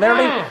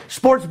popularity,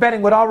 sports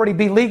betting would already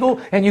be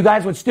legal and you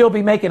guys would still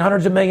be making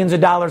hundreds of millions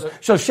of dollars.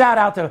 So shout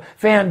out to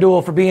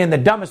FanDuel for being the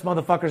dumbest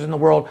motherfuckers in the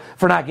world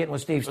for not getting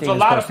with Steve Stevens.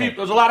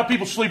 There's a lot of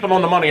people sleeping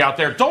on the money out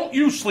there. Don't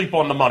you sleep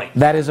on the money.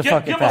 That is a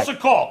fucking Give fact. us a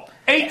call.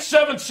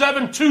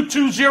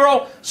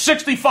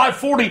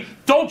 877-220-6540.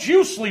 Don't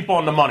you sleep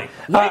on the money.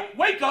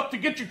 Wake up to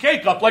get your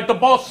cake up like the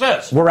boss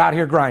says. We're out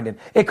here grinding.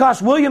 It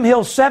cost William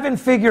Hill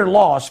 7-figure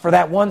loss for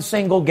that one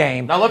single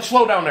game. Now let's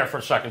slow down there for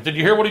a second. Did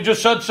you hear what he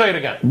just said? Say it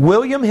again.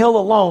 William Hill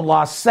alone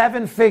lost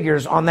 7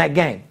 figures on that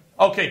game.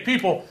 Okay,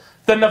 people,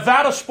 the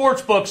Nevada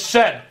Sportsbook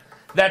said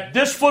that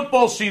this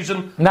football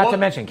season... Not to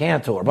mention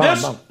Cantor.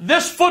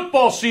 This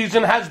football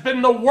season has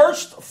been the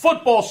worst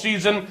football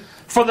season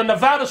for the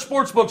Nevada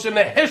sportsbooks in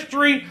the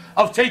history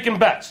of taking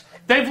bets.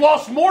 They've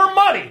lost more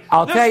money.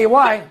 I'll tell you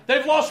why.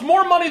 They've lost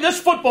more money this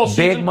football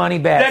season big money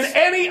bets than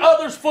any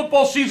other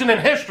football season in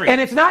history.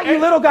 And it's not you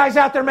little guys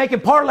out there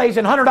making parlays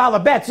and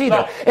 $100 bets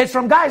either. No. It's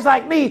from guys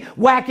like me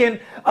whacking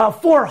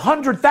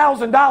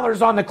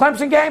 $400,000 on the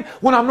Clemson game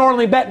when I'm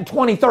normally betting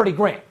 $20, $30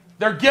 grand.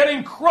 They're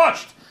getting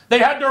crushed. They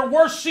had their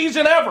worst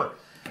season ever.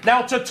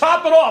 Now, to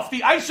top it off,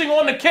 the icing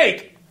on the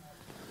cake,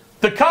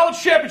 the college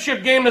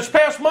championship game this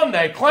past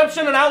Monday,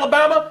 Clemson and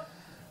Alabama,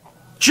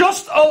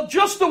 just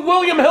the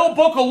William Hill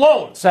book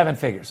alone. 7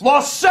 figures.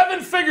 Lost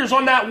 7 figures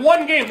on that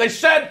one game. They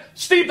said,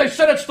 Steve,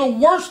 it's the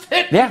worst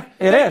hit. Yeah,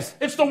 it is.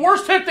 It's the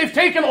worst hit they've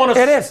taken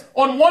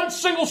on one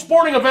single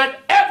sporting event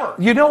ever.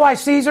 You know why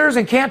Caesars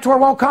and Cantor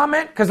won't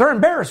comment? Because they're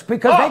embarrassed.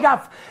 Because they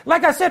got,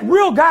 like I said,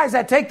 real guys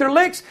that take their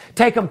licks,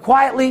 take them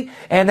quietly,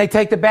 and they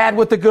take the bad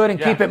with the good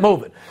and keep it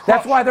moving.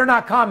 That's why they're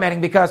not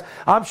commenting, because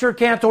I'm sure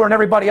Cantor and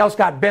everybody else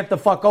got bent the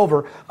fuck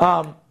over.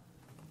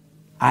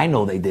 I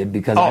know they did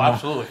because I know.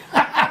 Absolutely.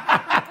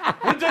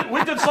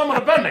 We did some of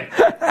the bending.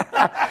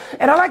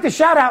 And I'd like to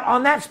shout out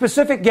on that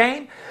specific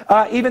game,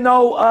 even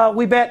though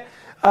we bet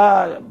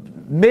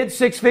mid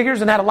 6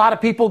 figures and had a lot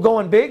of people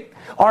going big,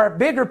 our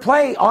bigger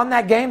play on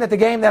that game, the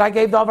game that I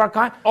gave all of our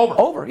clients,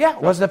 over,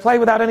 was the play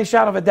without any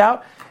shadow of a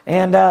doubt.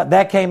 And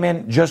that came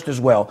in just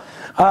as well.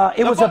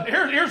 Here's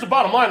the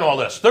bottom line on all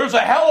this. There's a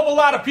hell of a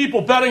lot of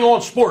people betting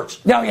on sports.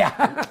 Oh,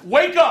 yeah.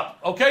 Wake up,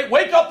 okay?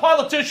 Wake up,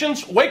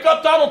 politicians. Wake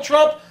up, Donald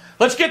Trump.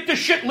 Let's get this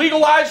shit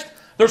legalized.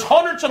 There's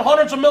hundreds and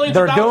hundreds of millions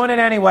of dollars. They're doing it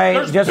anyway,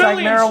 just like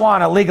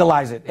marijuana.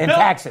 Legalize it and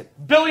tax it.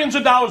 Billions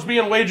of dollars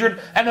being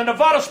wagered, and the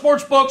Nevada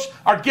sports books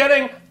are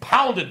getting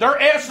pounded. Their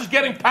ass is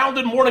getting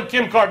pounded more than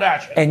Kim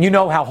Kardashian. And you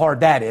know how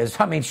hard that is.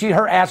 I mean,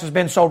 her ass has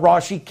been so raw,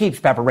 she keeps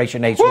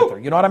Preparation H with her.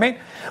 You know what I mean?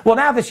 Well,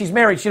 now that she's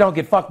married, she don't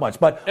get fucked much.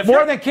 But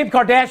more than Kim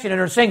Kardashian in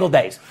her single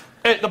days.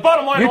 The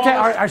bottom line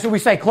or should we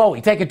say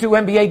Khloe, taking 2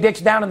 NBA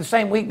dicks down in the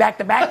same week back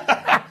to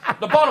back?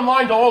 The bottom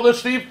line to all this,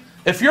 Steve,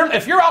 if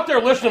you're out there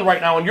listening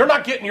right now and you're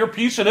not getting your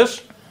piece of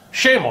this,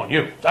 shame on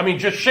you. I mean,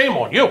 just shame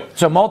on you.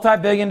 It's a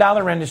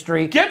multi-billion-dollar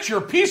industry. Get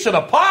your piece of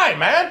the pie,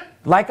 man.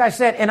 Like I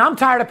said, and I'm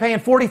tired of paying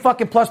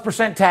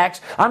 40%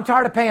 tax. I'm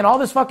tired of paying all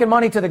this fucking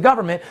money to the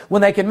government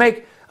when they can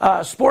make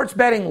sports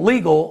betting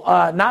legal,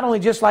 not only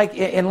just like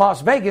in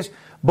Las Vegas,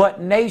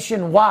 but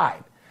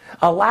nationwide.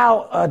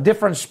 Allow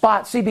different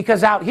spots. See,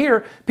 because out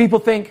here, people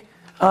think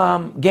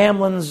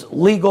gambling's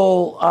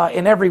legal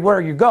in everywhere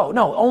you go.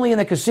 No, only in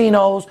the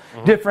casinos,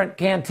 different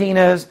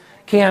cantinas,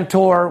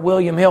 Cantor,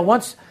 William Hill.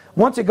 Once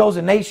it goes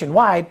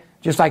nationwide,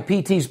 just like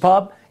PT's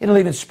Pub, it'll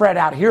even spread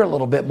out here a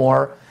little bit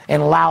more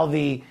and allow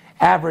the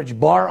average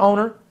bar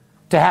owner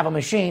to have a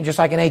machine, just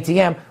like an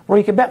ATM, where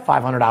you can bet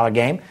 $500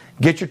 game,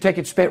 get your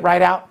ticket spit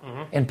right out,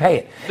 and pay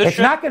it. It's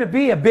not going to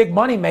be a big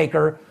money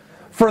maker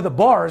for the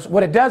bars.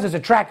 What it does is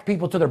attract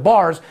people to their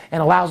bars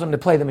and allows them to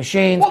play the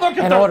machines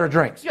and order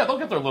drinks. Yeah, they'll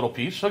get their little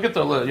piece. They'll get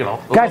their,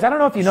 Guys, I don't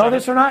know if you know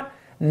this or not.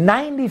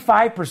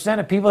 95%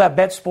 of people that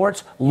bet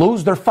sports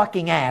lose their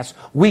fucking ass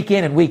week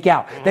in and week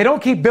out. They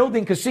don't keep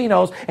building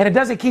casinos, and it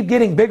doesn't keep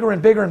getting bigger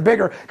and bigger and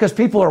bigger because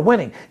people are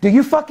winning. Do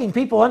you fucking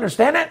people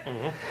understand that?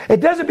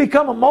 It doesn't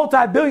become a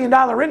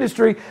multi-billion-dollar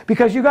industry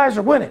because you guys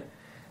are winning.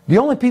 The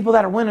only people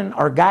that are winning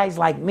are guys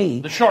like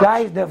me. The sharks.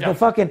 Guys, the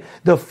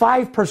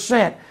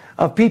 5%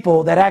 of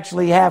people that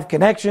actually have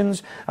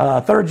connections,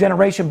 third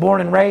generation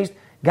born and raised.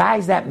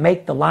 Guys that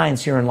make the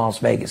lines here in Las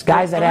Vegas.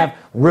 Guys that have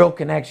real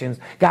connections.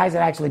 Guys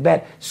that actually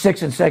bet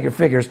 6 and 7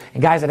 figures.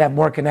 And guys that have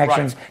more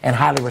connections and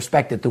highly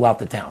respected throughout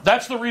the town.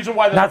 That's the reason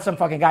why... Not some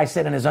fucking guy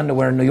sitting in his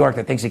underwear in New York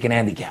that thinks he can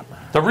handicap.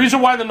 The reason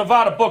why the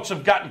Nevada books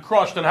have gotten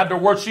crushed and had their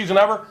worst season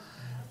ever,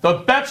 the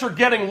bets are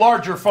getting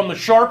larger from the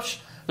sharps.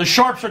 The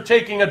sharps are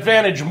taking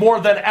advantage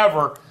more than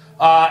ever.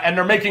 And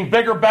they're making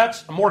bigger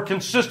bets, more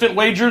consistent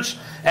wagers,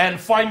 and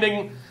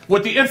finding,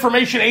 with the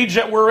information age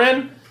that we're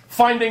in,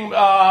 finding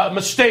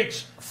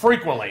mistakes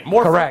frequently.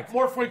 More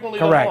frequently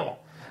than normal.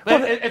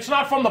 Well, it's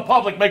not from the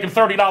public making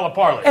 $30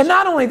 parlays. And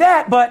not only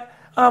that, but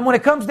when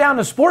it comes down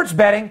to sports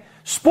betting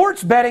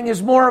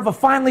is more of a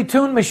finely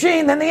tuned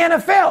machine than the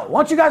NFL. Why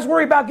don't you guys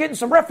worry about getting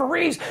some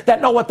referees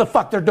that know what the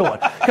fuck they're doing?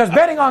 Because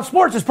betting on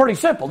sports is pretty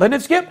simple, isn't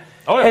it, Skip?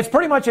 Oh, yeah. It's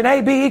pretty much an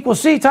A, B =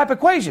 C type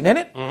equation, isn't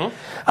it?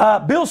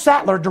 Bill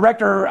Sattler,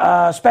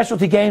 director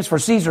specialty games for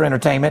Caesar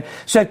Entertainment,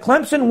 said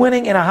Clemson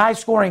winning in a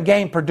high-scoring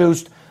game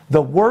produced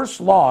the worst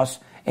loss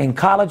in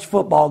college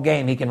football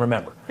game he can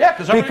remember. Yeah,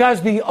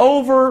 because the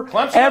over,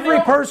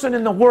 every person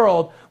in the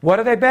world, what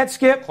do they bet,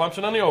 Skip?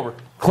 Clemson on the over.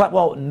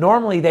 Well,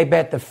 normally they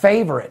bet the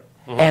favorite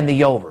and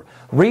the over.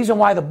 Reason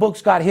why the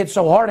books got hit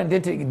so hard and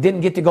didn't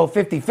get to go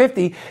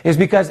 50-50 is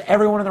because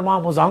everyone and their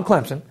mom was on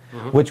Clemson,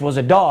 which was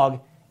a dog,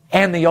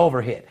 and the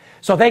over hit.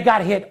 So they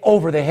got hit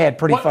over the head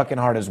pretty fucking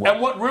hard as well.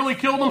 And what really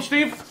killed them,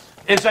 Steve,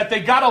 is that they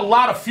got a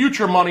lot of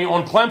future money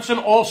on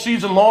Clemson all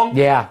season long.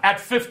 Yeah. At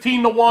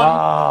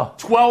 15-1,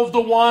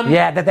 12-1.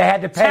 Yeah, that they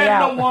had to pay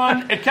out.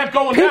 10-1. It kept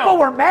going down. People down.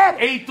 were mad.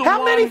 8-1.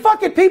 How many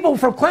fucking people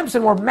from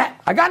Clemson were mad?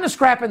 I got in a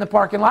scrap in the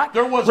parking lot.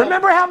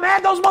 Remember how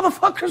mad those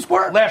motherfuckers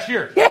were? Last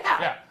year.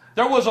 Yeah.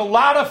 There was a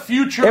lot of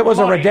future money. It was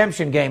a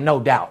redemption game, no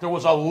doubt. There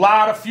was a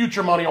lot of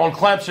future money on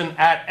Clemson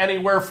at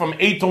anywhere from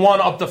 8-1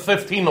 up to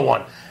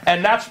 15-1.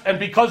 And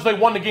because they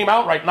won the game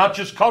outright, not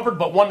just covered,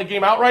 but won the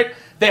game outright,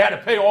 they had to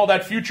pay all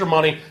that future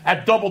money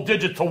at double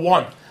digit to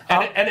 1.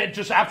 And it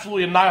just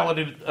absolutely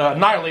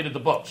annihilated the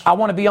books. I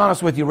want to be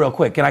honest with you real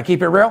quick. Can I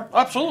keep it real?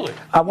 Absolutely.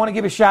 I want to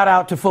give a shout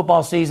out to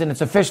football season.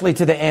 It's officially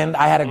to the end.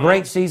 I had a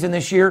great season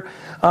this year,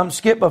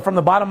 Skip, but from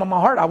the bottom of my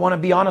heart, I want to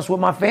be honest with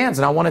my fans,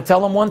 and I want to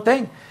tell them one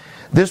thing.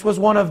 This was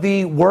one of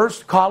the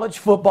worst college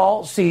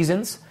football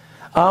seasons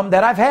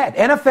that I've had.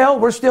 NFL,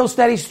 we're still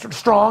steady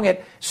strong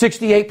at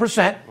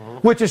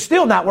 68%, which is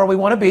still not where we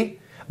want to be,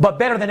 but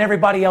better than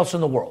everybody else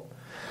in the world.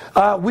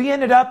 We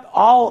ended up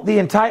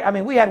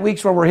we had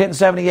weeks where we're hitting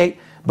 78,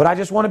 but I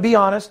just want to be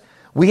honest.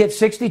 We hit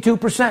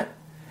 62%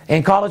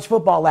 in college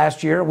football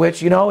last year,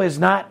 which, is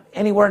not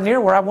anywhere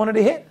near where I wanted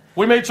to hit.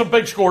 We made some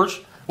big scores.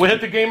 We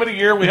hit the game of the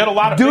year. We hit a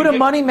lot of We hit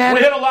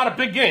a lot of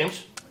big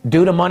games.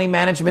 Due to money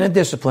management and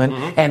discipline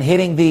and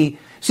hitting the...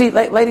 See,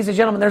 ladies and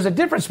gentlemen, there's a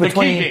difference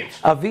between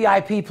a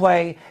VIP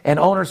play and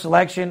owner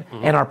selection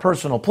and our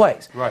personal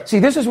plays. Right. See,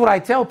 this is what I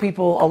tell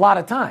people a lot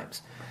of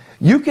times.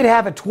 You could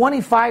have a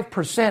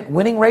 25%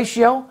 winning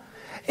ratio.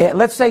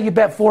 Let's say you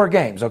bet 4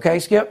 games, okay,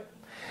 Skip?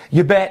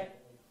 You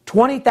bet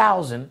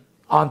 $20,000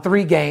 on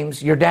 3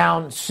 games. You're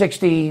down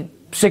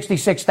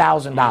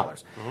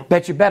 $66,000.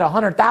 Bet you bet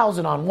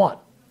 $100,000 on 1.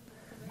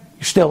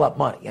 You're still up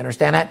money. You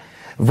understand that?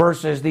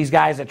 Versus these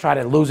guys that try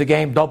to lose a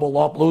game, double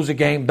up, lose a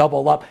game,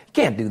 double up. You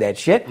can't do that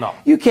shit. No.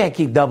 You can't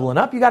keep doubling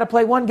up. You got to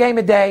play 1 game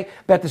a day,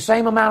 bet the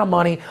same amount of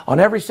money on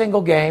every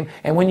single game.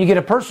 And when you get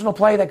a personal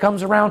play that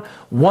comes around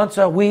once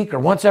a week or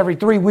once every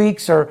 3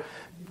 weeks or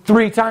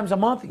 3 times a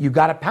month, you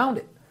got to pound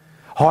it.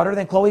 Harder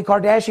than Khloe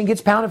Kardashian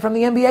gets pounded from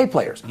the NBA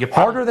players.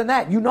 Harder than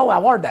that. You know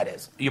how hard that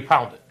is. You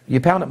pound it.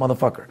 You pound it,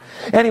 motherfucker.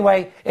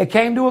 Anyway, it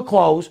came to a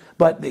close,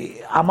 but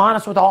I'm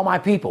honest with all my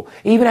people.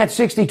 Even at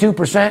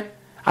 62%,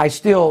 I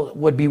still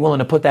would be willing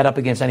to put that up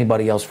against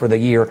anybody else for the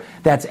year.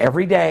 That's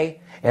every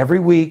day, every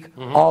week,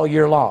 all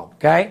year long.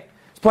 Okay?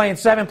 It's playing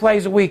 7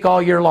 plays a week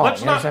all year long.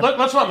 Let's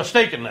not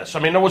mistake in this.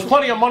 I mean, there was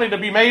plenty of money to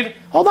be made.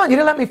 Hold on, you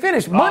didn't let me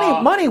finish.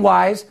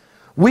 Money-wise,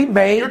 we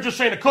made... You're just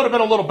saying it could have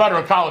been a little better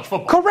in college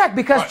football. Correct,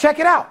 because check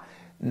it out.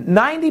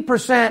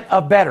 90%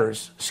 of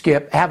bettors,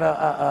 Skip, have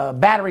a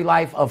battery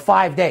life of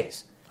 5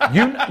 days.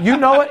 You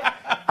know it.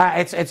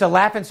 It's a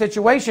laughing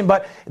situation,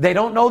 but they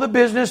don't know the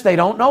business. They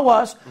don't know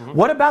us.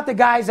 What about the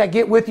guys that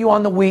get with you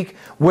on the week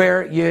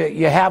where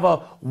you have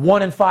a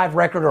 1-5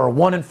 record or a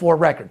 1-4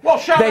 record?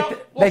 Well,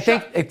 They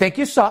think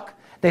you suck.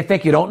 They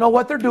think you don't know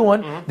what they're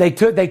doing. They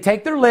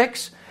take their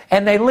licks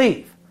and they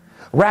leave,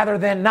 rather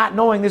than not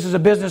knowing this is a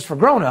business for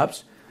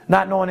grown-ups,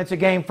 not knowing it's a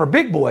game for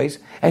big boys,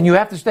 and you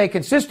have to stay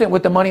consistent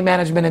with the money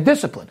management and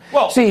discipline.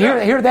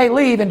 Here they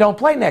leave and don't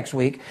play next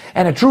week,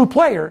 and a true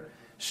player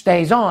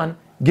stays on,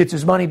 gets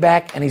his money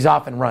back, and he's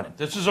off and running.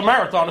 This is a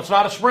marathon. It's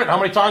not a sprint. How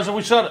many times have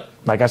we said it?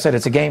 Like I said,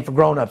 it's a game for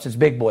grown-ups. It's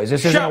big boys.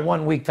 This isn't a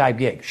 1-week type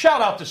gig.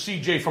 Shout out to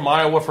CJ from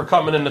Iowa for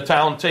coming into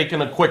town, taking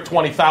a quick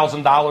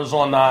 $20,000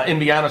 on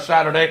Indiana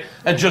Saturday,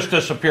 and just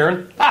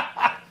disappearing.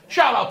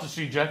 Shout out to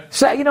CJ.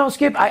 So,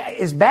 Skip,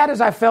 as bad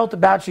as I felt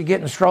about you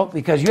getting stroked,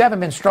 because you haven't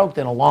been stroked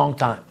in a long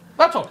time.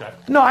 That's okay.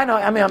 No, I know.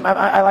 I mean,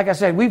 like I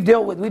said, we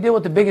deal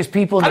with the biggest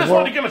people in the world. I just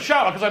wanted to give him a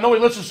shout out because I know he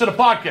listens to the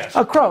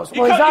podcast. Crows.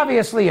 Well, he's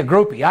obviously a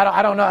groupie.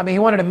 I don't know. I mean, he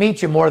wanted to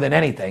meet you more than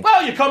anything.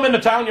 Well, you come into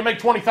town, you make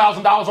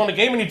 $20,000 on the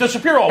game, and you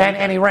disappear all weekend.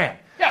 And he ran.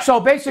 Yeah. So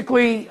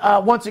basically,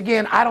 once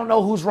again, I don't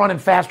know who's running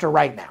faster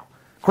right now.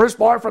 Chris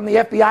Barr from the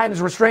FBI and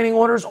his restraining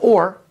orders,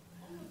 or...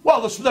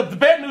 Well, the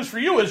bad news for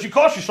you is you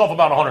cost yourself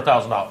about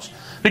 $100,000.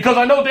 Because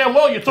I know damn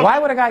well you took... Why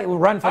would a guy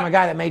run from a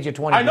guy that made you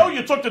 $20,000? I know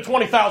you took the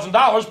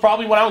 $20,000,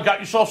 probably went out and got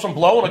yourself some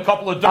blow and a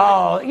couple of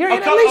dirty...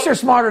 at least you're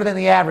smarter than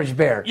the average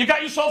bear. You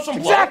got yourself some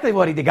blow. Exactly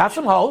what he did. Got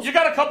some hoes. You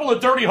got a couple of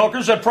dirty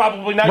hookers that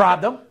probably...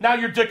 Robbed them. Now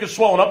your dick is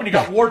swollen up and you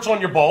got warts on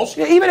your balls.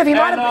 Yeah, even if he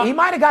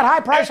might have got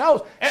high-priced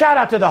hoes. Shout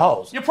out to the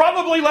hoes. You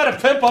probably let a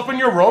pimp up in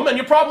your room and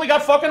you probably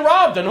got fucking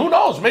robbed. And who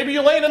knows? Maybe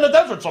you're laying in the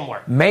desert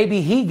somewhere.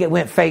 Maybe he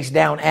went face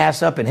down,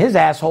 ass up, and his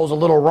asshole's a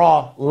little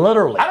raw,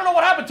 literally. I don't know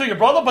what happened to you,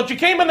 brother, but you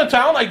came into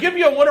town. I give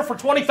you a winner for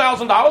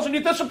 $20,000 and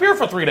you disappear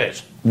for 3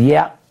 days.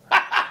 Yeah.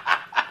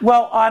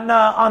 Well, on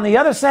the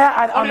other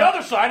side... On the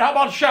other side, how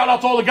about a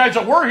shout-out to all the guys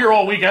that were here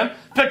all weekend?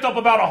 Picked up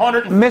about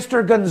 100...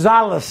 Mr.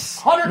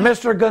 Gonzalez.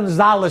 Mr.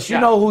 Gonzalez, you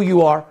know who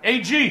you are.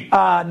 AG.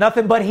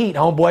 Nothing but heat,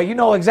 homeboy. You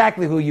know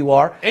exactly who you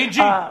are. AG.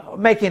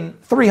 Making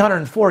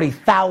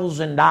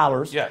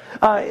 $340,000. Yeah.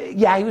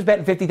 He was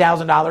betting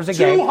 $50,000 a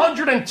game.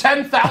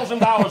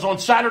 $210,000 on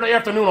Saturday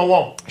afternoon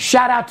alone.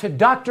 Shout out to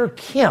Dr.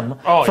 Kim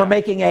for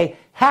making a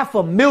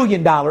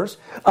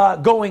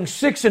 $500,000, going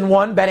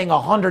 6-1, betting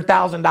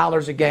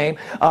 $100,000 a game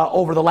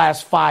over the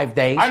last 5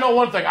 days. I know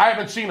one thing. I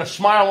haven't seen a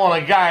smile on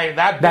a guy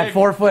that big.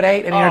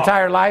 4'8" in your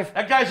entire life.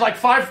 That guy's like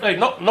 5. Hey,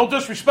 no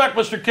disrespect,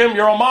 Mr. Kim.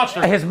 You're a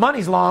monster. His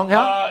money's long,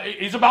 huh?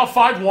 He's about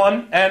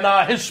 5'1",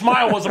 and his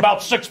smile was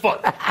about 6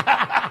 foot.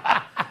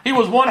 He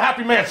was one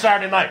happy man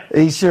Saturday night.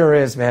 He sure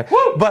is, man.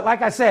 Woo! But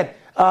like I said,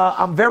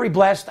 I'm very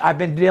blessed. I've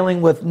been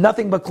dealing with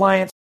nothing but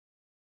clients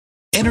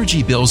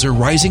Energy bills are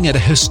rising at a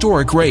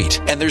historic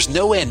rate, and there's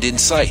no end in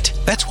sight.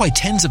 That's why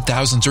tens of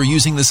thousands are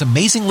using this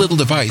amazing little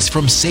device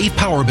from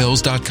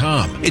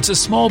SavePowerBills.com. It's a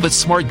small but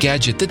smart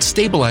gadget that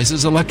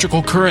stabilizes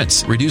electrical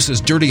currents,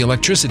 reduces dirty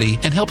electricity,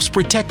 and helps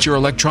protect your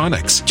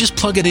electronics. Just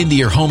plug it into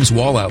your home's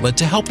wall outlet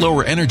to help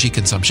lower energy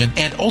consumption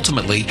and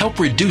ultimately help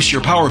reduce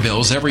your power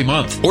bills every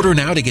month. Order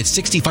now to get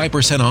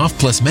 65% off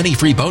plus many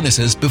free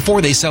bonuses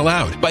before they sell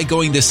out by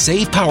going to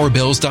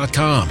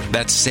SavePowerBills.com.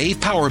 That's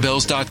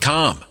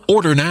SavePowerBills.com.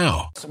 Order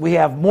now. We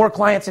have more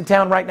clients in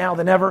town right now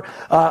than ever.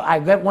 I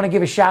want to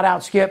give a shout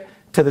out, Skip,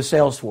 to the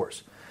sales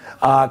force.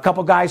 A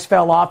couple guys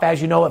fell off.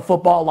 As you know, at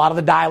football, a lot of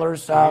the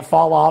dialers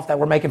fall off that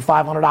were making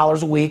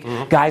 $500 a week.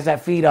 Guys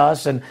that feed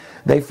us, and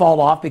they fall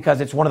off because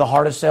it's one of the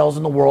hardest sales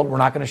in the world. We're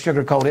not going to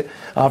sugarcoat it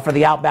for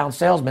the outbound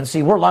salesman.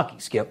 See, we're lucky,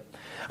 Skip.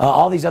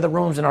 All these other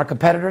rooms and our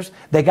competitors,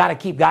 they got to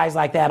keep guys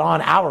like that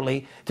on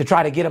hourly to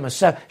try to get them a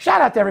 $7.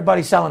 Shout out to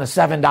everybody selling a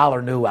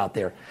 $7 new out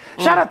there.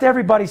 Shout out to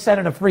everybody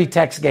sending a free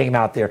text game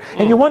out there.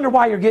 And you wonder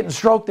why you're getting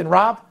stroked and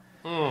robbed?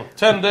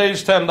 10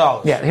 days,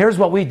 $10. Yeah, here's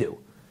what we do.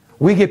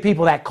 We get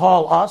people that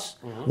call us.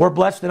 We're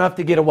blessed enough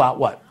to get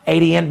what,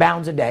 80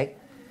 inbounds a day.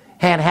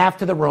 Hand half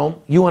to the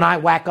room. You and I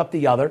whack up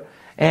the other.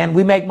 And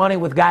we make money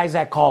with guys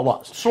that call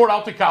us. Sort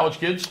out the college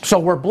kids. So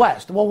we're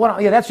blessed. Well,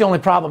 that's the only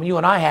problem you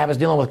and I have is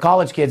dealing with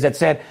college kids that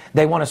said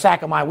they want a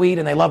sack of my weed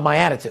and they love my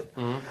attitude.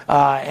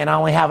 And I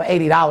only have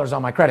 $80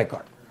 on my credit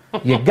card.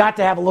 You got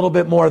to have a little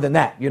bit more than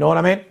that. You know what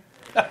I mean?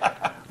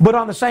 But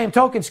on the same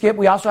token, Skip,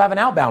 we also have an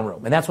outbound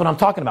room. And that's what I'm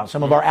talking about.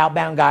 Some of our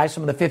outbound guys,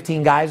 some of the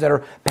 15 guys that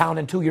are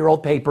pounding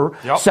 2-year-old paper,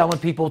 selling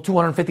people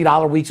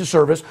 $250 weeks of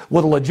service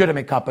with a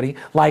legitimate company,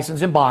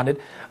 licensed and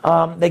bonded.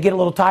 They get a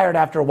little tired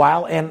after a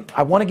while. And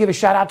I want to give a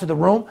shout out to the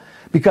room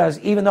because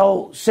even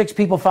though 6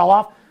 people fell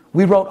off,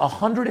 we wrote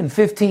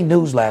 115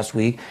 news last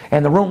week,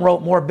 and the room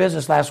wrote more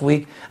business last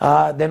week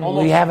than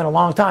we have in a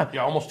long time.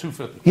 Yeah, almost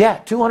 250.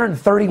 Yeah,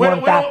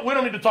 $231,000. We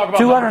don't need to talk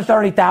about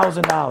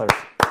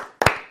 $230,000.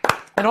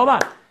 And hold on.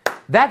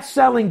 That's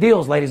selling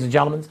deals, ladies and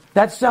gentlemen.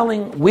 That's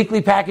selling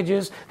weekly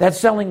packages. That's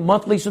selling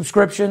monthly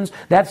subscriptions.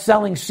 That's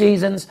selling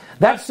seasons.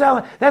 That's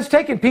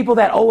taking people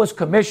that owe us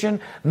commission,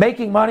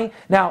 making money.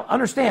 Now,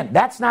 understand,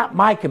 that's not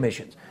my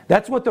commissions.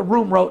 That's what the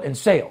room wrote in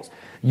sales.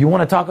 You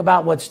want to talk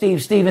about what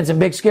Steve Stevens and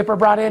Big Skipper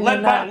brought in?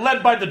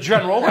 Led by the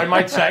general, I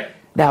might say.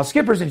 Now,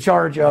 Skipper's in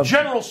charge of...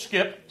 General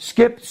Skip.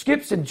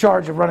 Skip's in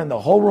charge of running the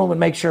whole room and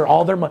make sure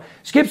all their money...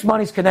 Skip's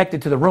money's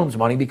connected to the room's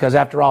money because,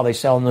 after all, they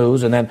sell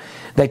news and then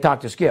they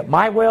talk to Skip.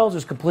 My Wales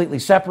is completely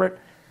separate.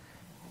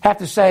 Have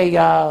to say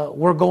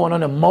we're going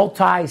on a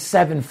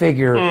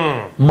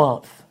multi-7-figure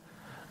month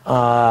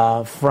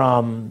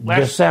from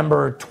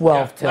December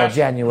 12th till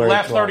January 12th. The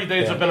last 30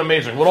 days have been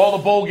amazing. With all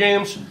the bowl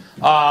games...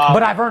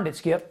 but I've earned it,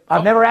 Skip.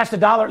 I've never asked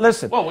 $1.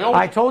 Listen,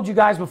 I told you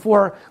guys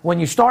before, when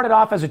you started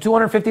off as a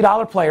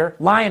 $250 player,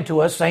 lying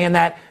to us, saying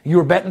that you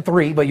were betting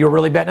 3, but you were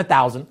really betting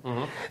 1,000.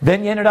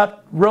 Then you ended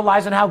up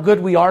realizing how good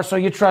we are, so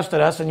you trusted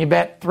us, and you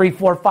bet 3,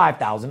 4,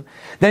 5,000.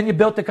 Then you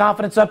built the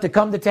confidence up to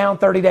come to town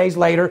 30 days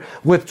later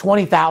with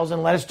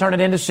 20,000. Let us turn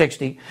it into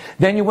 60.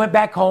 Then you went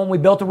back home. We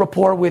built a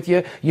rapport with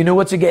you. You knew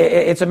it's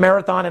a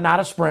marathon and not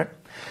a sprint.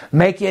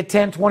 Make you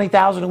 10,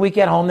 20,000 a week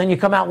at home. Then you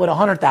come out with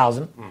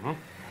 100,000.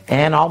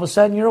 And all of a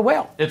sudden, you're a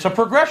whale. It's a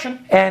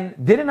progression. And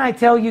didn't I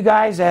tell you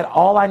guys that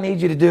all I need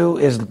you to do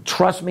is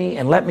trust me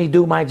and let me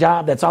do my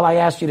job? That's all I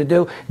asked you to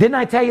do. Didn't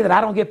I tell you that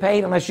I don't get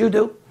paid unless you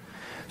do?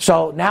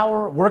 So now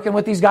we're working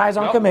with these guys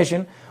on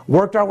commission,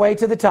 worked our way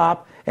to the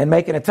top and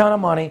making a ton of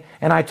money.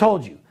 And I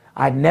told you,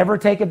 I'd never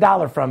take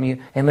 $1 from you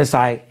unless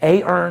I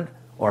A, earned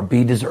or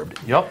B, deserved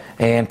it.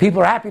 And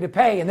people are happy to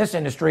pay in this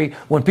industry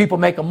when people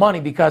make a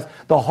money because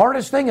the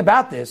hardest thing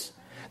about this,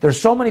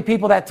 there's so many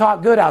people that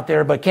talk good out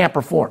there but can't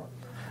perform.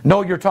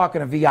 No, you're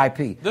talking a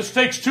VIP. This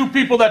takes 2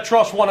 people that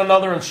trust one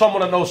another and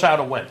someone that knows how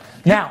to win.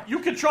 Now, you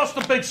can trust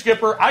the Big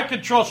Skipper. I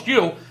can trust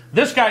you.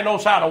 This guy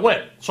knows how to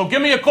win. So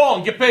give me a call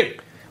and get paid.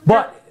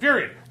 But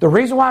period. The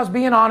reason why I was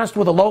being honest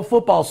with a low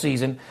football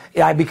season,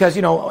 because,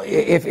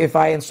 if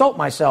I insult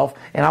myself,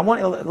 and I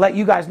want to let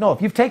you guys know,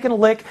 if you've taken a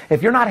lick,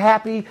 if you're not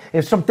happy,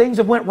 if some things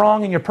have went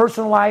wrong in your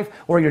personal life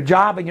or your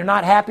job and you're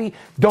not happy,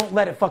 don't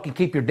let it fucking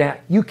keep your down.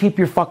 You keep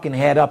your fucking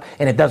head up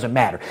and it doesn't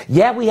matter.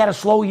 Yeah, we had a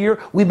slow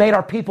year. We made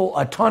our people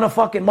a ton of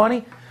fucking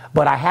money.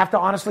 But I have to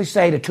honestly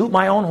say, to toot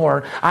my own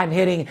horn, I'm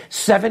hitting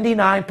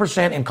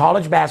 79% in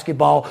college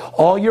basketball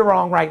all year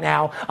long right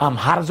now. I'm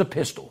hot as a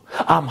pistol.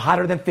 I'm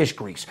hotter than fish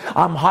grease.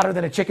 I'm hotter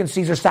than a chicken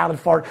Caesar salad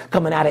fart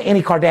coming out of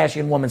any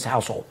Kardashian woman's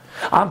household.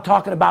 I'm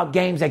talking about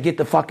games that get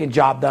the fucking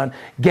job done.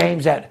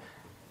 Games that...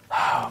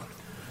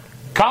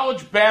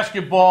 College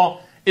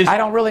basketball is... I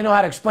don't really know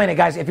how to explain it,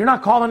 guys. If you're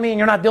not calling me and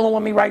you're not dealing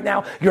with me right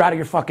now, you're out of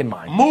your fucking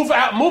mind.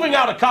 Moving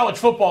out of college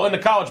football into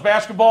college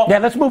basketball. Yeah,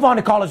 let's move on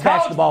to college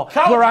basketball,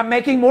 where I'm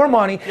making more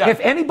money. Yeah.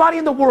 If anybody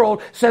in the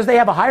world says they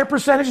have a higher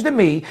percentage than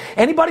me,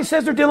 anybody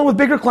says they're dealing with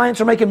bigger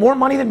clients or making more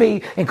money than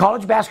me in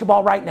college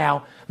basketball right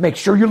now, make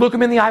sure you look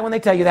them in the eye when they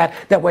tell you that.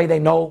 That way they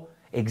know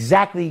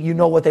exactly,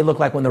 what they look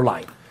like when they're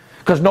lying.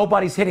 Because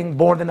nobody's hitting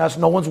more than us.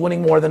 No one's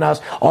winning more than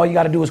us. All you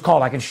got to do is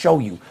call. I can show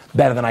you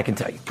better than I can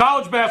tell you.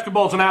 College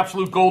basketball is an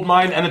absolute gold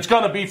mine, and it's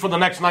going to be for the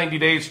next 90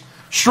 days,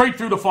 straight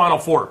through the Final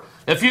Four.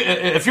 If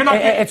you're not,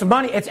 it's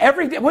money. It's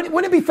every day.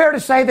 Wouldn't it be fair to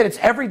say that it's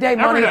everyday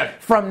money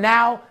from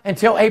now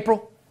until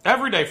April?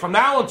 Every day, from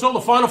now until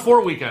the Final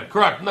Four weekend.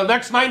 Correct. The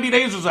next 90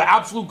 days is an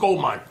absolute gold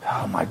mine.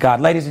 Oh, my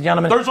God. Ladies and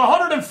gentlemen. There's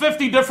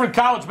 150 different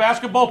college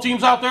basketball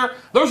teams out there.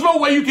 There's no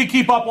way you can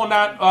keep up on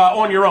that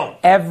on your own.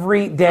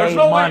 Everyday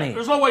money.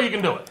 There's no way you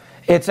can do it.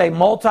 It's a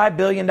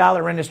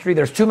multi-billion-dollar industry.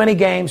 There's too many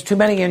games, too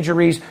many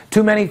injuries,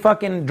 too many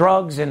fucking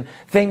drugs and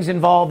things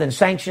involved and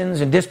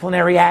sanctions and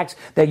disciplinary acts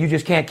that you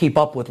just can't keep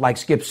up with, like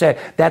Skip said.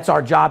 That's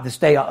our job, to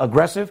stay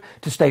aggressive,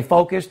 to stay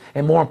focused,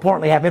 and more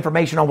importantly, have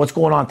information on what's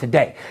going on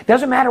today.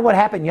 Doesn't matter what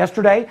happened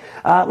yesterday.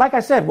 Like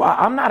I said,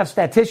 I'm not a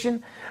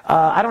statistician.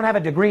 I don't have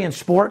a degree in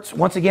sports.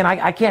 Once again,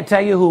 I can't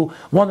tell you who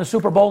won the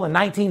Super Bowl in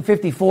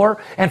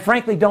 1954, and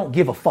frankly, don't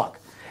give a fuck.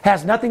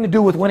 Has nothing to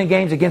do with winning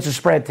games against the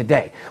spread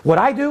today. What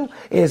I do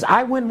is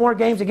I win more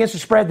games against the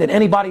spread than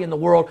anybody in the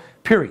world,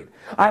 period.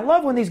 I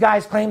love when these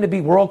guys claim to be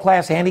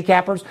world-class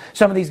handicappers,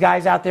 some of these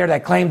guys out there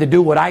that claim to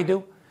do what I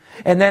do.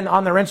 And then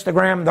on their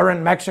Instagram, they're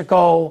in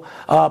Mexico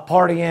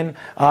partying.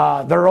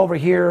 They're over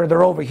here,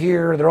 they're over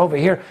here, they're over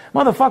here.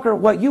 Motherfucker,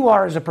 what you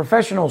are is a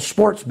professional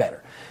sports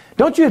bettor.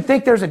 Don't you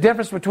think there's a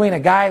difference between a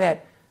guy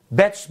that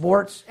bets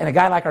sports and a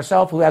guy like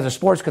ourselves who has a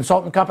sports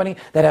consultant company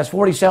that has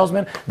 40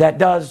 salesmen that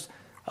does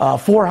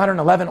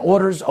 411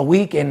 orders a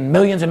week and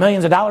millions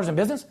of dollars in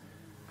business?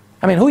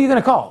 I mean, who are you going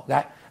to call?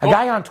 A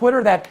guy on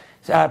Twitter that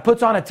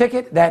puts on a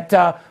ticket, that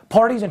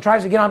parties and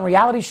tries to get on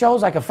reality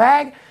shows like a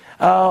fag?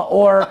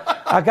 Or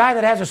a guy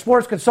that has a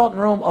sports consultant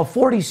room of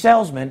 40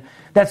 salesmen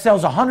that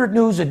sells 100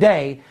 news a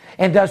day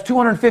and does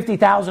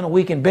 $250,000 a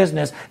week in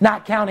business,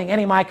 not counting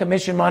any of my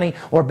commission money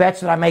or bets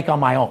that I make on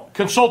my own.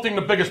 Consulting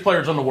the biggest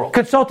players in the world.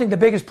 Consulting the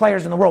biggest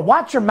players in the world.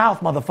 Watch your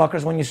mouth,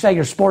 motherfuckers, when you say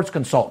you're sports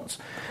consultants.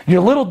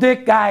 You're little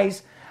dick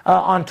guys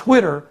on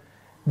Twitter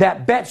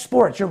that bet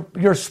sports.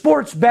 You're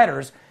sports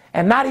bettors,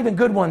 and not even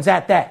good ones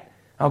at that.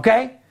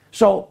 Okay?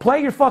 So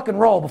play your fucking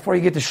role before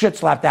you get the shit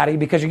slapped out of you,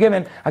 because you're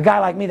giving a guy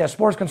like me that's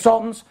sports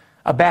consultants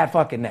a bad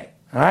fucking name.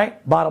 All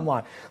right? Bottom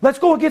line. Let's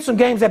go and get some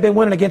games that have been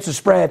winning against the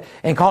spread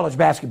in college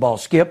basketball,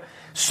 Skip.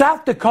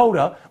 South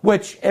Dakota,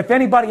 which if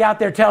anybody out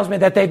there tells me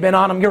that they've been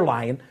on them, you're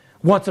lying.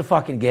 Once a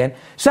fucking again.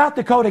 South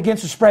Dakota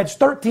against the spread's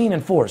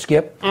 13-4,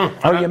 Skip.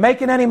 Are you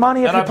making any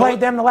money if you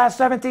played them the last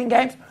 17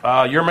 games?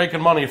 You're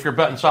making money if you're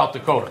betting South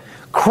Dakota.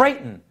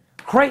 Creighton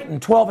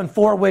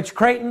 12-4, which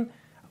Creighton,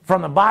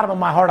 from the bottom of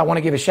my heart, I want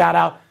to give a shout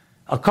out.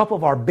 A couple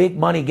of our big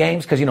money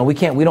games, because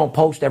we don't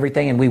post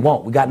everything, and we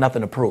won't. We got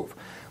nothing to prove.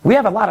 We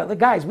have a lot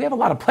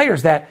of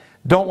players that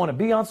don't want to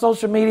be on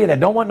social media, that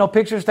don't want no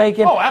pictures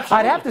taken. Oh,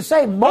 absolutely. I'd have to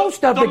say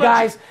most of the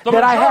guys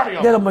that I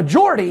have, the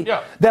majority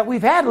that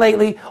we've had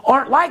lately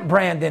aren't like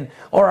Brandon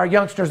or our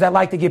youngsters that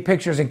like to get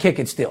pictures and kick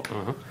it still.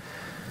 Mm-hmm.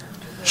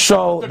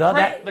 So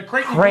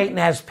Creighton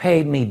has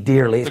paid me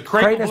dearly.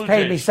 Creighton has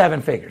paid me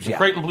 7 figures. The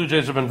Creighton Blue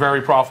Jays have been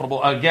very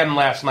profitable. Again,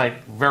 last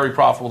night, very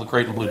profitable, the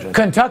Creighton Blue Jays.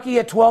 Kentucky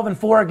at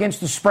 12-4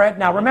 against the spread.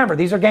 Now, remember,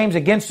 these are games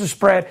against the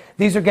spread.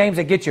 These are games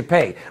that get you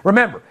paid.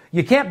 Remember,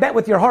 you can't bet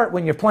with your heart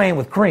when you're playing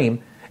with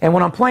cream. And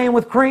when I'm playing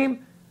with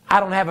cream, I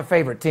don't have a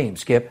favorite team,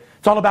 Skip.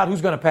 It's all about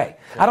who's going to pay.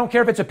 I don't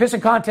care if it's a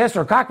pissing contest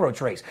or a cockroach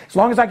race. As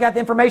long as I got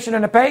the information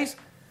and it pays,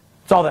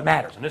 it's all that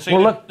matters. And this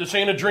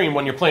ain't a dream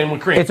when you're playing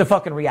with cream. It's a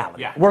fucking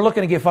reality. Yeah. We're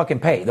looking to get fucking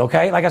paid,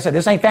 okay? Like I said,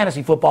 this ain't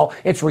fantasy football.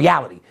 It's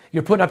reality.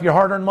 You're putting up your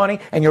hard-earned money,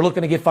 and you're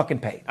looking to get fucking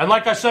paid. And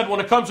like I said,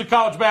 when it comes to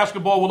college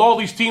basketball, with all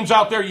these teams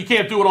out there, you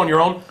can't do it on your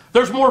own.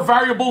 There's more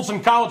variables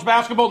in college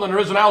basketball than there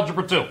is in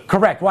Algebra 2.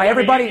 Correct.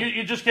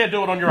 You just can't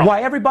do it on your own.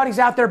 Why everybody's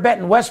out there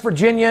betting West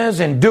Virginias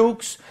and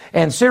Dukes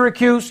and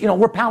Syracuse,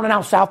 we're pounding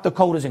out South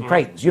Dakotas and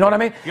Creightons. You know what I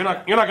mean? You're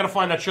not going to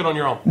find that shit on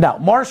your own. No.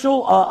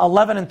 Marshall,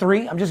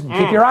 11-3. I'm just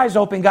keep your eyes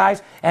open,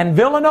 guys. And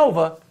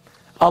Villanova,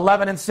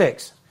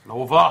 11-6.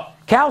 Nova.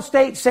 Cal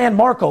State San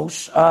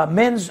Marcos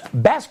men's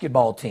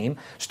basketball team.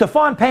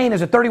 Stephon Payne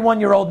is a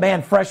 31-year-old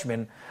man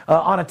freshman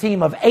on a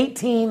team of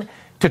 18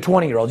 to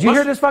 20-year-olds. You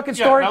hear this fucking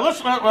story? Now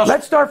listen,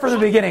 let's start from the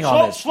beginning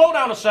on this. Slow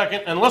down a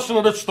second and listen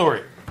to this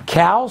story.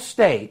 Cal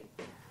State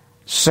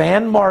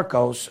San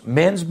Marcos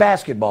men's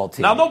basketball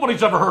team. Now,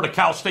 nobody's ever heard of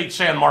Cal State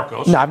San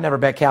Marcos. No, I've never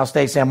bet Cal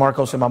State San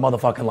Marcos in my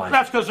motherfucking life.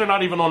 That's because they're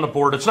not even on the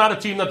board. It's not a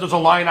team that there's a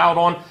line out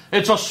on.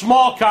 It's a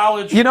small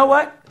college. You know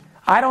what?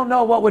 I don't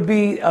know what would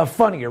be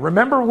funnier.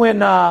 Remember when,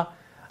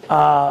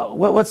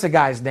 what's the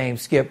guy's name,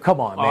 Skip?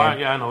 Come on, man.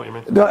 Yeah, I know what you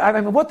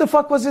mean. What the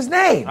fuck was his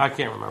name? I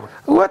can't remember.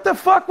 What the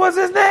fuck was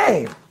his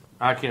name?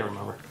 I can't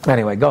remember.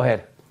 Anyway, go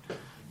ahead.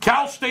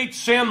 Cal State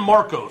San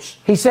Marcos.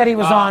 He said he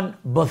was on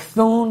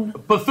Bethune.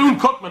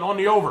 Bethune-Cookman on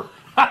the over.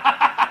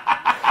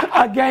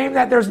 a game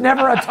that there's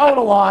never a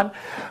total on.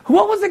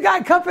 What was the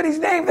guy company's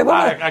name? It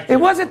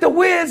wasn't the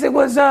Wiz. It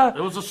was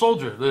a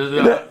soldier.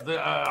 The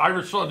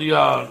Irish soldier.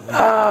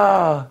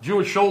 The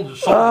Jewish soldier.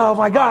 Oh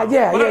my God!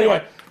 Yeah. But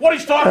anyway, what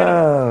he's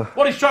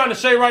trying to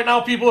say right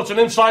now, people, it's an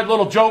inside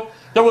little joke.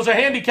 There was a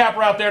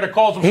handicapper out there that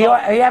calls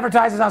himself. He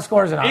advertises on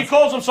Scores and Odds. He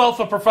calls himself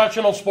a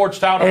professional sports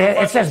touter.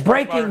 It says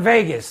Breaking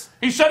Vegas.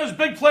 He said his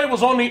big play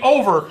was on the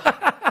over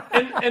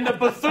in the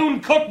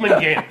Bethune-Cookman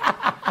game.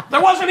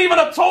 There wasn't even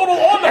a total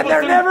on the And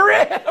there never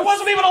is. There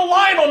wasn't even a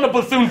line on the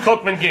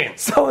Bethune-Cookman game.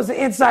 So as an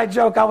inside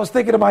joke, I was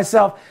thinking to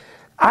myself,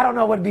 I don't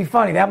know what would be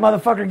funny, that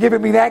motherfucker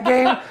giving me that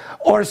game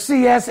or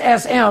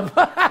CSSM.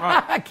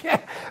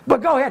 Right.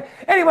 But go ahead.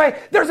 Anyway,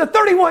 there's a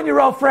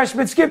 31-year-old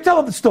freshman. Skip, tell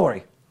him the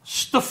story.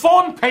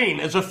 Stephon Payne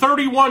is a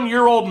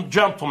 31-year-old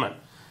gentleman.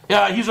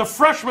 He's a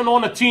freshman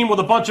on a team with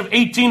a bunch of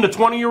 18 to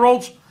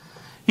 20-year-olds.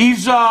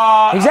 He's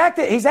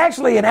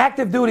actually an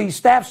active duty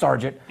staff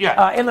sergeant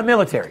in the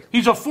military.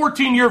 He's a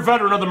 14-year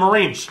veteran of the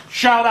Marines.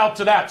 Shout out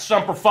to that,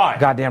 Semper Fi.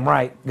 Goddamn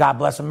right. God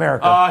bless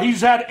America. He's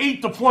had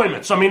 8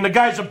 deployments. I mean, the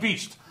guy's a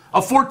beast. A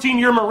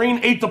 14-year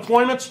Marine, 8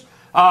 deployments.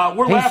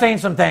 He's saying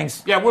some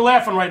things. Yeah, we're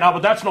laughing right now,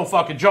 but that's no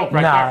fucking joke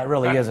right there. No, it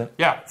really isn't.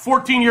 Yeah,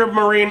 14-year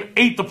Marine,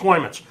 8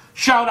 deployments.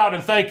 Shout out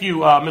and thank you,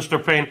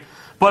 Mr. Payne.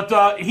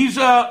 But he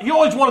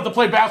always wanted to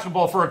play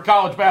basketball for a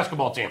college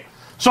basketball team.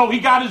 So he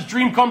got his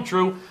dream come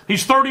true.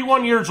 He's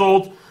 31 years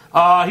old.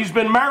 He's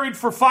been married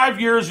for 5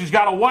 years. He's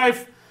got a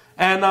wife,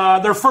 and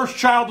their first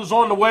child is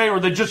on the way, or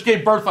they just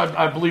gave birth,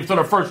 I believe, to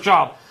their first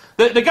child.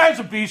 The guy's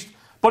a beast,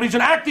 but he's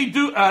an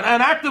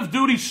active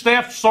duty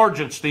staff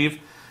sergeant, Steve,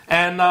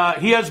 and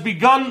he has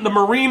begun the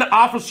Marine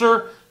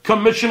Officer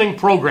Commissioning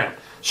Program.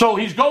 So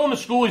he's going to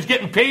school. He's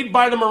getting paid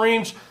by the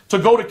Marines to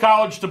go to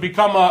college to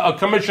become a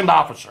commissioned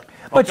officer.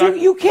 Okay? But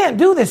you can't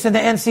do this in the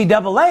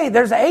NCAA.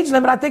 There's an age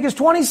limit, I think it's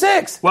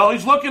 26. Well,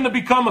 he's looking to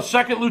become a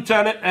second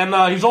lieutenant, and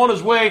he's on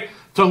his way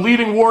to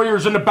leading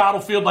warriors in the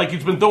battlefield like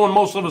he's been doing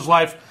most of his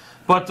life.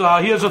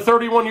 But he is a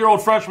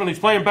 31-year-old freshman. He's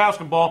playing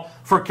basketball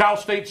for Cal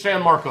State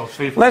San Marcos,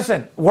 Steve.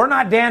 Listen, we're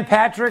not Dan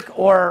Patrick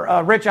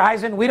or Rich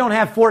Eisen. We don't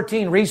have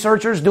 14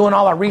 researchers doing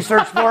all our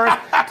research for us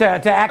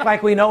to act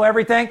like we know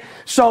everything.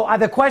 So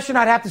the question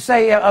I'd have to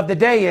say of the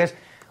day is,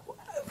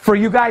 for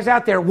you guys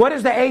out there, what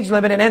is the age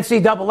limit in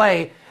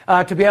NCAA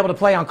to be able to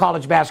play on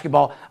college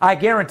basketball? I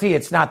guarantee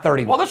it's not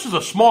 31. Well, this is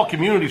a small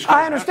community school.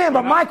 I understand,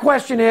 but my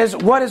question is,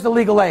 what is the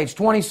legal age?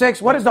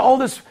 26? What is the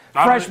oldest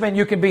freshman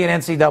you can be in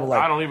NCAA?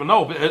 I don't even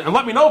know. And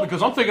let me know,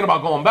 because I'm thinking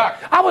about going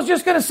back. I was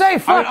just going to say,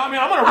 fuck. I'm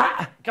going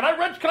to... Can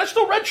I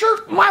still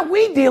redshirt? My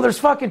weed dealer's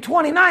fucking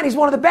 29. He's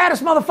one of the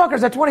baddest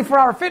motherfuckers at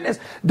 24-Hour Fitness,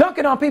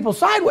 dunking on people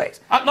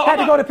sideways. Had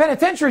to go to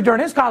penitentiary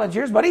during his college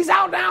years, but he's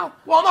out now.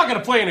 Well, I'm not going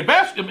to play any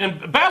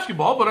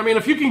basketball, but I mean,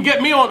 if you can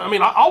get me on, I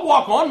mean, I'll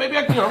walk on. Maybe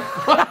I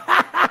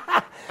can,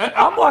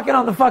 I'm walking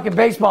on the fucking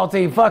baseball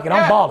team. Fucking,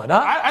 I'm balling,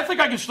 huh? I think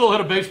I can still hit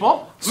a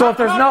baseball. So if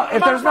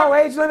there's no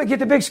age limit, get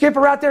the big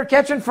skipper out there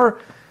catching for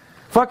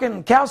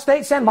fucking Cal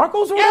State San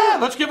Marcos or whatever? Yeah,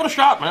 let's give it a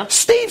shot, man.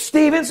 Steve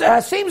Stevens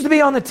seems to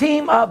be on the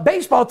team,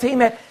 baseball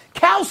team at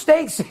Cal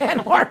State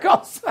San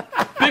Marcos.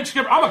 Big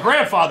skipper. I'm a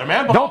grandfather,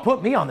 man. Don't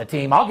put me on the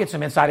team. I'll get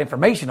some inside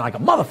information like a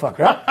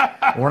motherfucker.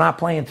 Huh? We're not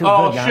playing too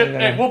good, guys. Oh, shit.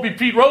 Hey, we'll be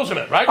Pete Rose in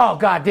it, right? Oh,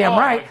 goddamn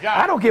right.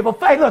 I don't give a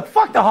fuck. Hey, look,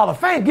 fuck the Hall of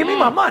Fame. Give me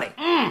my money.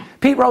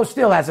 Pete Rose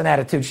still has an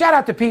attitude. Shout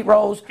out to Pete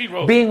Rose,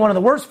 being one of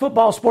the worst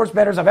football sports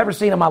bettors I've ever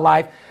seen in my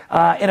life.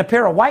 In a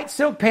pair of white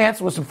silk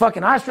pants with some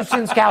fucking ostrich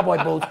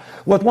cowboy boots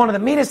with one of the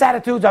meanest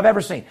attitudes I've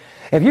ever seen.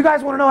 If you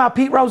guys want to know how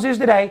Pete Rose is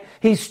today,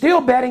 he's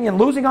still betting and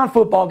losing on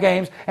football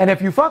games. And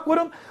if you fuck with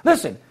him,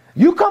 listen,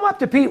 you come up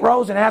to Pete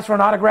Rose and ask for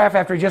an autograph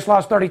after he just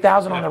lost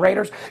 $30,000 on the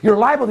Raiders, you're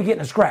liable to get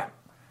in a scrap.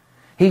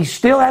 He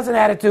still has an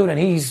attitude, and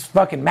he's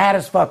fucking mad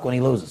as fuck when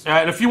he loses.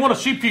 And if you want to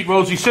see Pete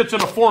Rose, he sits in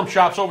the forum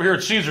shops over here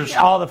at Caesars.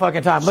 All the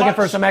fucking time. Looking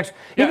for some extra.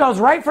 He goes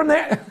right from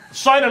there.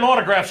 Signing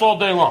autographs all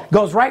day long.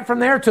 Goes right from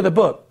there to the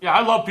book. Yeah,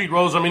 I love Pete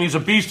Rose. I mean, he's a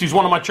beast. He's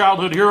one of my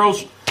childhood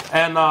heroes.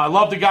 And I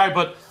love the guy,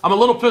 but I'm a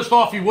little pissed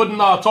off he wouldn't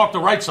talk to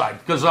Right Side.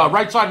 Because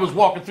Right Side was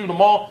walking through the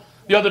mall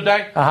the other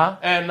day.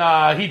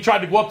 And he tried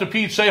to go up to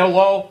Pete, say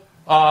hello,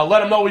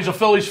 let him know he's a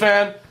Phillies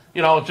fan.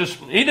 You know, just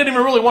he didn't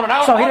even really want an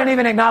autograph. So he didn't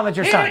even acknowledge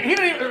your son.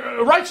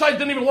 Right Side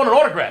didn't even want an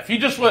autograph. He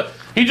just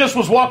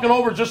was walking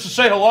over just to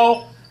say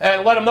hello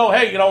and let him know,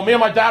 hey, you know, me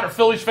and my dad are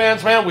Phillies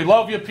fans, man. We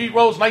love you, Pete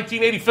Rose,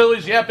 1980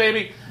 Phillies, yeah,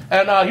 baby.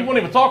 And he wouldn't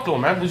even talk to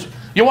him, man.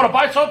 You want to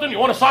buy something? You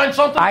want to sign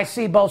something? I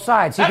see both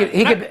sides.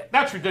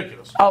 That's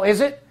ridiculous. Oh,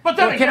 is it? But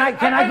then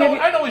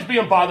I know he's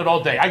being bothered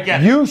all day. I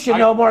get it. You should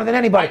know more than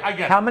anybody. I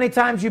get it. How many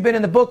times you've been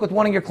in the book with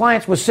one of your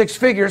clients with 6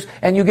 figures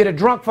and you get a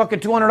drunk fucking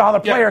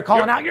 $200 player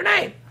calling out your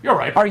name? You're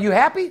right. Are you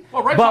happy?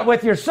 Well,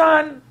 with your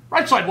son...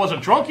 Right Side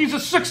wasn't drunk. He's a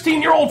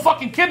 16-year-old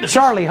fucking kid.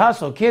 Charlie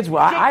Hustle. Kids,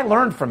 I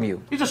learned from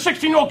you. He's a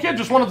 16-year-old kid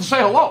just wanted to say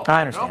hello.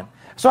 I understand.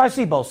 So I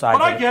see both sides.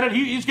 But I get it.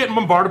 He's getting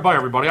bombarded by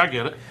everybody. I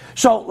get it.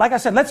 So, like I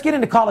said, let's get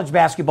into college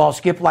basketball,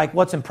 Skip, like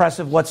what's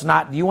impressive, what's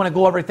not. Do you want to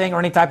go over everything or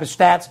any type of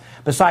stats?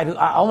 Besides,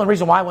 the only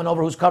reason why I went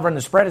over who's covering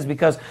the spread is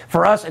because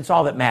for us, it's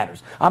all that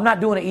matters. I'm not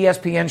doing an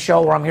ESPN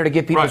show where I'm here to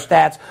give people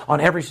stats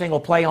on every single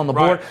play on the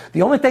board.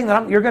 The only thing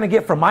that you're going to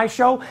get from my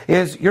show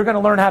is you're going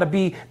to learn how to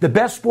be the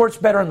best sports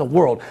bettor in the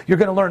world. You're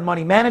going to learn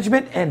money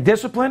management and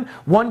discipline,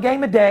 one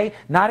game a day,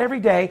 not every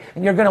day,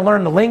 and you're going to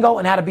learn the lingo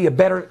and how to be a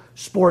better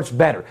sports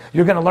bettor.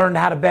 You're going to learn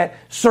how to bet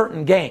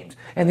certain games.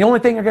 And the only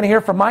thing you're going to hear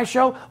from my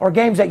show are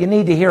games that you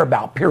need to hear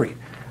about, period.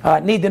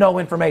 Need to know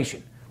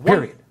information,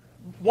 period.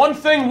 One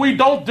thing we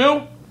don't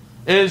do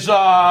is,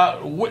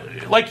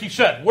 like he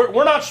said,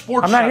 we're not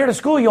sports. I'm not here to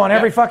school you on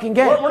every fucking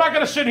game. We're not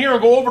going to sit here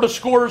and go over the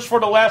scores for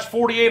the last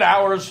 48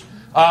 hours.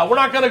 We're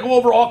not going to go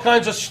over all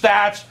kinds of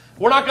stats.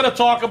 We're not going to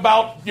talk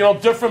about,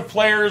 different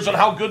players and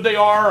how good they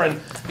are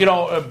and,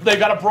 they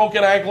got a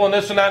broken ankle and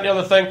this and that and the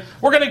other thing.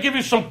 We're going to give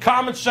you some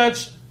common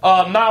sense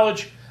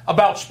knowledge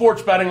about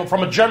sports betting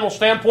from a general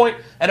standpoint.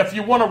 And if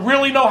you want to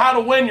really know how to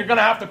win, you're going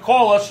to have to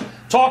call us,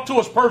 talk to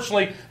us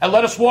personally, and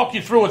let us walk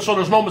you through it so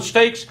there's no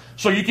mistakes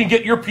so you can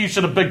get your piece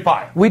of the big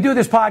pie. We do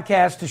this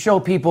podcast to show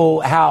people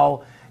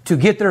how to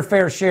get their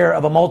fair share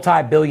of a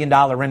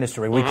multi-billion-dollar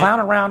industry. We clown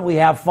around, we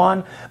have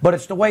fun, but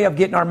it's the way of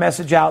getting our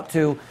message out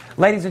to,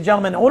 ladies and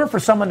gentlemen, in order for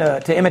someone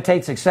to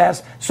imitate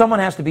success, someone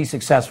has to be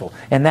successful,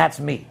 and that's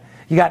me.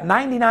 You got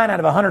 99 out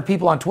of 100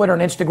 people on Twitter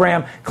and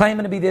Instagram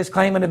claiming to be this,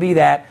 claiming to be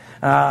that.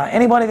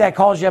 Anybody that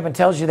calls you up and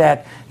tells you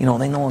that, they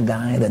know a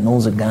guy that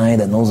knows a guy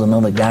that knows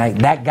another guy,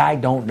 that guy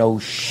don't know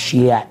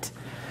shit.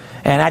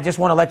 And I just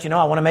want to let you know,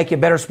 I want to make you a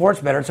better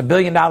sports bettor. It's a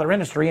billion-dollar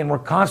industry, and we're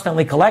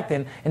constantly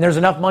collecting, and there's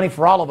enough money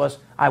for all of us.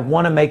 I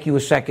want to make you a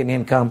second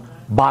income,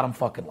 bottom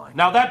fucking line.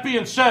 Now, that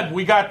being said,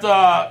 we got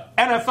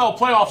NFL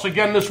playoffs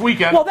again this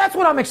weekend. Well, that's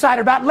what I'm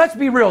excited about. Let's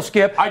be real,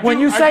 Skip. I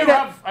do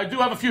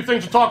have a few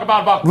things to talk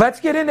about.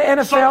 Let's get into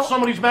NFL.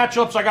 Some of these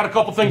matchups, I got a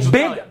couple things to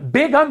tell you.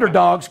 Big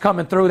underdogs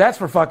coming through, that's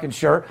for fucking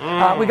sure.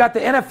 We got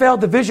the NFL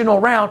divisional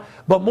round,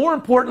 but more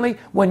importantly,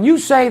 when you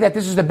say that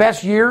this is the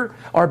best year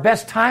or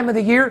best time of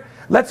the year,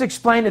 let's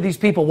explain to these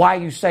people why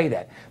you say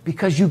that.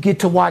 Because you get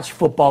to watch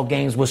football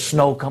games with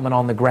snow coming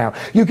on the ground.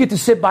 You get to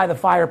sit by the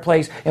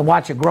fireplace and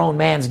watch a grown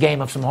man's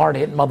game of some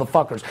hard-hitting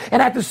motherfuckers.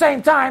 And at the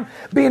same time,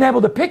 being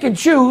able to pick and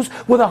choose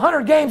with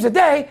 100 games a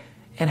day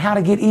and how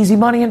to get easy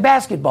money in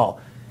basketball.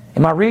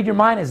 Am I reading your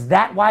mind? Is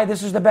that why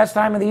this is the best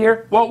time of the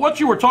year? Well, what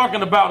you were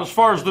talking about as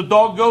far as the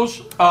dog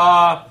goes,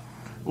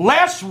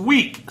 last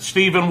week,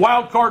 Steve, in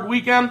Wild Card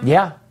Weekend,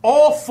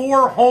 all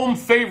 4 home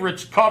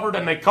favorites covered,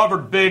 and they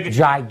covered big.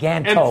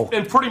 Giganto.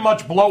 In pretty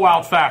much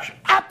blowout fashion.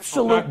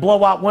 Absolute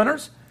blowout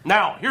winners.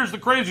 Now, here's the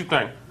crazy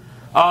thing.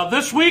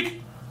 This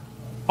week,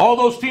 all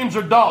those teams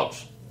are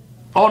dogs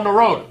on the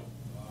road.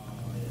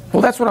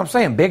 Well, that's what I'm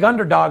saying. Big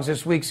underdogs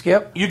this week,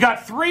 Skip. You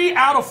got 3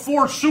 out of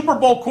 4 Super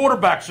Bowl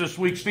quarterbacks this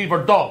week, Steve,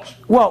 are dogs.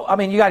 Well, I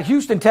mean, you got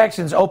Houston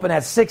Texans open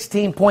at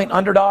 16-point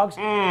underdogs.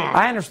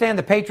 I understand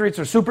the Patriots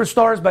are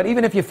superstars, but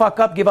even if you fuck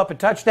up, give up a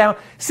touchdown,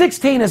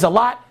 16 is a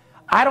lot.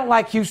 I don't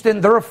like Houston.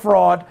 They're a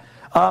fraud.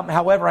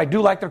 However, I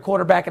do like their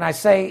quarterback, and I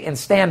say and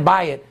stand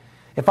by it.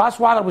 If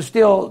Osweiler was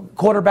still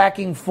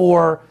quarterbacking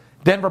for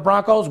Denver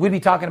Broncos, we'd be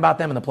talking about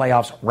them in the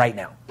playoffs right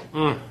now.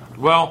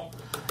 Well,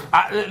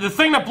 the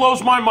thing that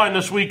blows my mind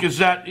this week is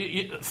that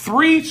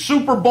 3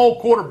 Super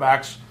Bowl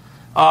quarterbacks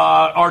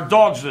are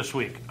dogs this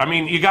week. I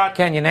mean, you got...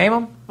 Can you name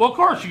them? Well, of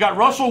course. You got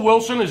Russell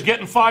Wilson is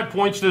getting 5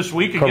 points this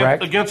week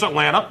against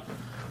Atlanta.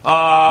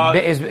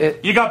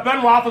 You got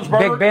Ben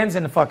Roethlisberger. Big Ben's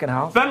in the fucking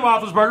house. Ben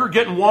Roethlisberger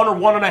getting 1 or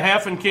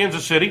 1.5 in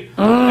Kansas City.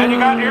 And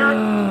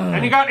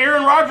you got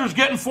Aaron Rodgers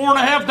getting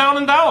 4.5 down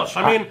in Dallas.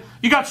 I mean,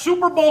 you got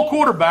Super Bowl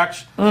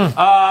quarterbacks,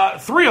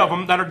 3 of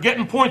them that are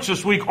getting points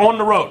this week on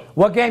the road.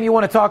 What game you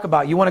want to talk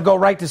about? You want to go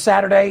right to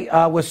Saturday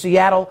with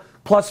Seattle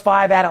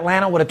 +5 at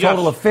Atlanta with a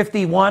total of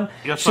 51.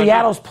 Yes,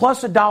 Seattle's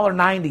plus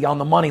 $1.90 on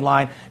the money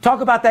line.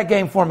 Talk about that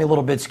game for me a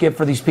little bit, Skip,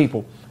 for these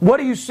people. What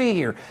do you see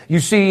here? You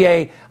see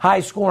a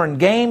high-scoring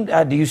game?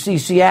 Do you see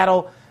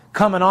Seattle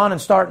coming on and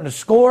starting to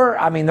score?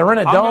 I mean, they're in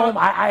a dome.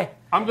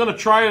 I'm going to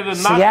try to not...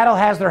 Seattle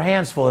has their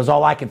hands full is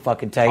all I can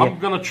fucking tell you. I'm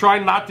going to try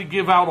not to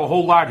give out a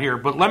whole lot here,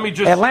 but let me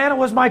just... Atlanta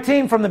was my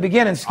team from the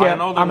beginning, Skip. I'm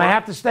going to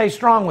have to stay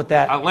strong with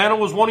that. Atlanta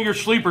was one of your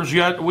sleepers.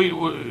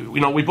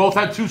 We both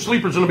had 2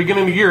 sleepers in the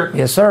beginning of the year.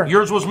 Yes, sir.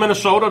 Yours was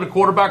Minnesota. The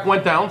quarterback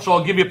went down, so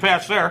I'll give you a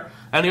pass there.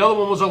 And the other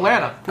one was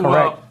Atlanta,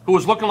 who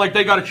was looking like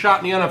they got a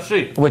shot in the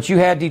NFC. Which you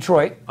had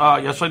Detroit.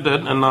 Yes, I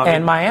did.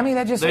 And Miami,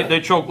 they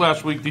choked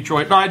last week,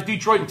 Detroit. No, I had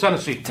Detroit and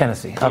Tennessee.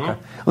 Okay.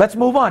 Let's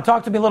move on.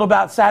 Talk to me a little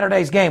about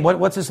Saturday's game.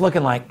 What's this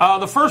looking like?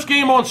 The first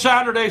game on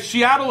Saturday,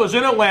 Seattle is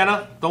in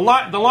Atlanta. The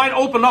line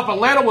opened up.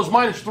 Atlanta was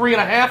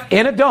 -3.5.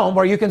 In a dome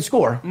where you can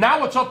score.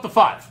 Now it's up to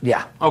 5.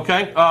 Yeah.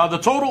 Okay. The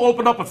total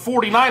opened up at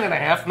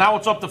 49.5. Now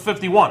it's up to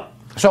 51.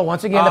 So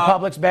once again, the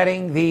public's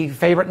betting the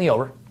favorite in the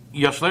over.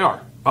 Yes, they are.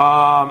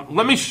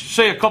 Let me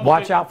say a couple.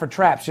 Watch out for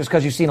traps. Just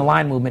because you've seen a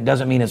line movement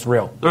doesn't mean it's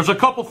real. There's a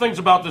couple things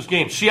about this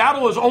game.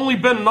 Seattle has only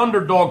been an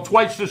underdog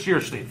twice this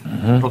year, Steve.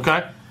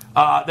 Okay?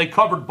 They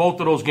covered both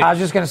of those games. I was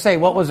just going to say,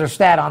 what was their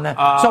stat on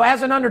that? So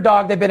as an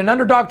underdog, they've been an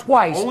underdog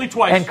twice. Only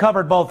twice. And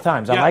covered both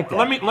times. I like that.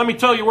 Let me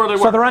tell you where they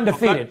were. So they're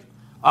undefeated. Okay?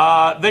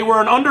 They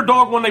were an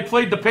underdog when they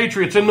played the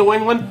Patriots in New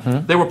England.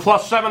 Mm-hmm. They were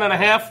plus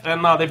 7.5,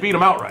 and they beat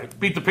them outright.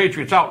 Beat the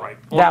Patriots outright.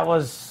 That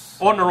was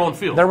on their own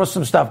field. There was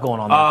some stuff going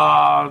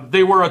on there.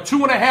 They were a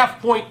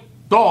 2.5-point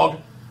dog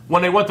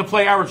when they went to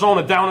play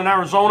Arizona down in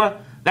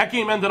Arizona. That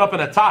game ended up in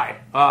a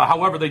tie.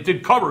 However, they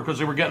did cover because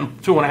they were getting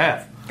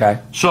 2.5. Okay.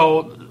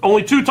 So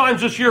only 2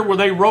 times this year were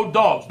they road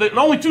dogs.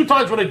 Only 2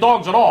 times were they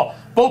dogs at all.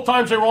 Both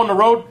times they were on the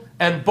road,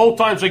 and both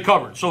times they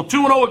covered. So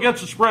 2-0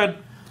 against the spread.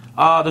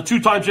 The 2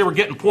 times they were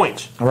getting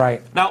points.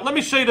 Right. Now let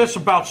me say this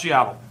about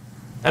Seattle,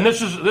 and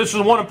this is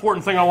one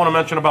important thing I want to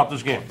mention about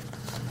this game.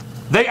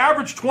 They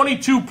average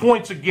 22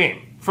 points a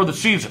game for the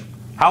season.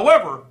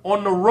 However,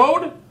 on the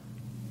road,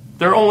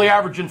 they're only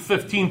averaging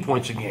 15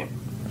 points a game.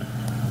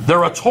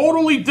 They're a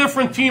totally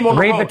different team on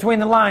the road. Read between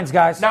the lines,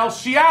 guys. Now,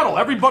 Seattle,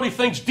 everybody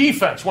thinks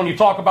defense when you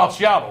talk about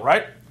Seattle,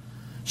 right?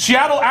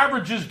 Seattle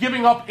averages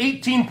giving up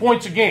 18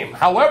 points a game.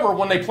 However,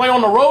 when they play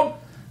on the road,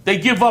 they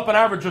give up an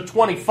average of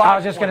 25 I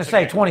was just going to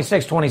say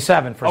 26,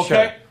 27 for sure.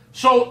 Okay?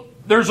 So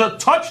there's a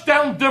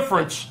touchdown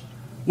difference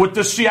with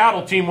the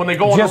Seattle team when they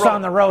go on the road. Just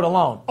on the road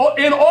alone.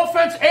 In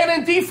offense and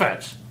in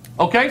defense.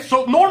 Okay?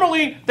 So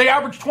normally they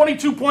average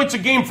 22 points a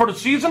game for the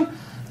season.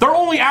 They're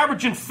only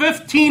averaging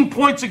 15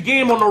 points a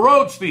game on the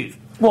road, Steve.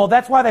 Well,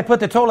 that's why they put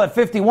the total at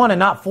 51 and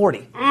not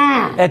 40.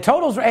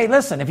 Totals, hey,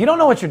 listen, if you don't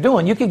know what you're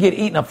doing, you could get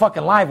eaten up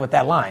fucking live with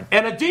that line.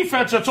 And a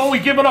defense that's only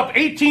given up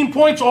 18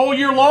 points all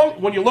year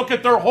long, when you look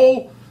at their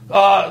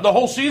the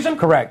whole season.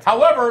 Correct.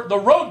 However, the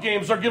road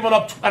games are giving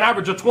up an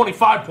average of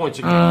 25 points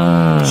a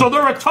game. So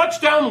they're a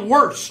touchdown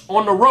worse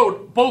on the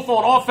road, both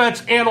on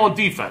offense and on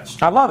defense.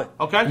 I love it.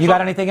 Okay. You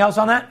got anything else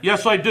on that?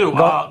 Yes, I do.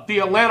 The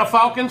Atlanta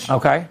Falcons.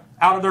 Okay.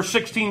 Out of their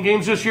 16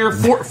 games this year,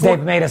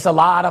 they've made us a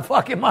lot of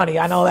fucking money.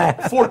 I know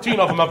that. 14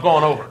 of them have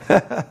gone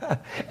over.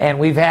 And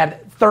we've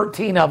had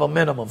 13 of them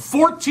minimum.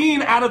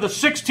 14 out of the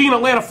 16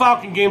 Atlanta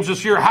Falcon games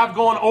this year have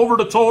gone over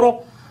the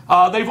total.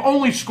 They've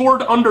only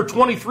scored under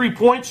 23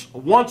 points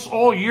once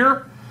all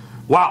year.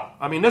 Wow.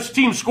 I mean, this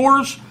team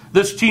scores.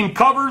 This team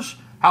covers.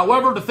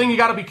 However, the thing you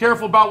got to be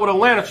careful about with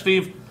Atlanta,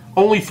 Steve,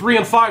 only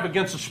 3-5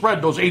 against the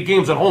spread those 8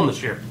 games at home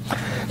this year.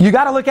 You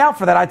got to look out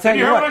for that. I tell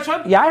you what. Did you hear what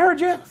I said? Yeah, I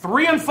heard you.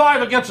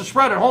 3-5 against the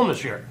spread at home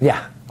this year.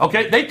 Yeah.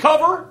 Okay, they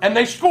cover and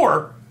they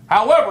score.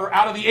 However,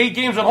 out of the 8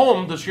 games at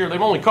home this year,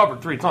 they've only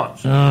covered 3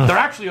 times. They're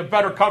actually a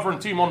better covering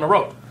team on the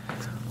road.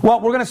 Well,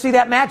 we're going to see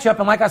that matchup,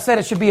 and like I said,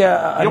 it should be a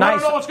nice... You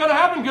want to know what's going to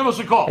happen? Give us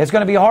a call. It's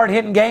going to be a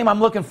hard-hitting game. I'm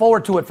looking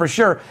forward to it for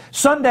sure.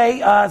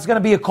 Sunday, it's going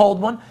to be a cold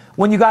one.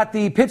 When you got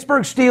the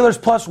Pittsburgh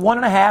Steelers plus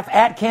 1.5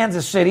 at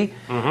Kansas City,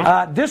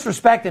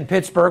 disrespecting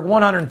Pittsburgh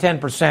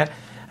 110%.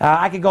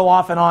 I could go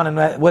off and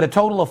on with a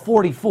total of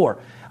 44.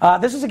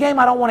 This is a game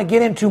I don't want to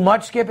get into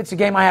much, Skip. It's a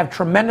game I have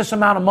tremendous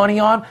amount of money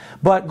on.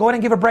 But go ahead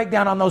and give a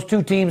breakdown on those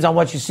 2 teams on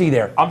what you see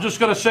there. I'm just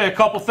going to say a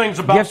couple things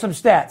about... Give some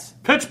stats.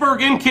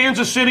 Pittsburgh in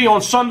Kansas City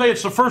on Sunday.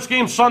 It's the first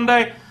game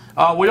Sunday.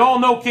 We all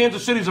know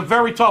Kansas City is a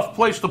very tough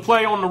place to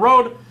play on the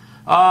road.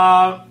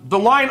 The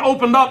line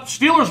opened up.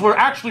 Steelers were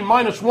actually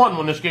 -1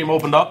 when this game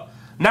opened up.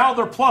 Now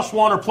they're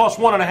 +1 or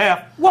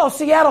 +1.5. Well,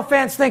 Seattle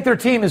fans think their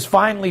team is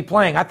finally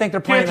playing. I think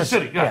they're playing Kansas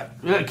City. Yeah.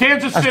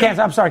 Kansas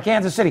City.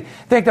 Kansas City.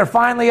 Think they're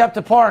finally up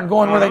to par and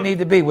going where they need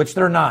to be, which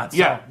they're not. So.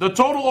 Yeah. The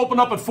total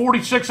opened up at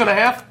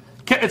 46.5.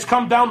 It's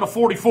come down to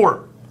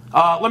 44.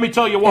 Let me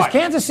tell you why. Is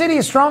Kansas City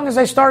as strong as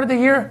they started the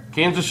year?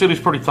 Kansas City's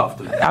pretty tough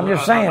today. I'm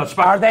just saying.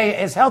 Are they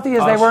as healthy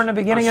as they were in the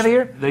beginning of the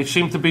year? They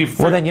seem to be.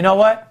 Well, then you know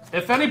what?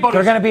 If anybody's,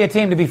 they're going to be a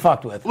team to be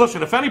fucked with.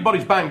 Listen, if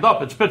anybody's banged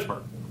up, it's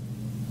Pittsburgh.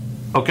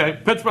 Okay,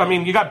 Pittsburgh. I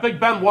mean, you got Big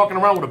Ben walking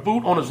around with a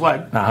boot on his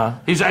leg.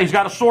 He's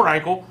got a sore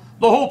ankle.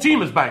 The whole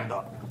team is banged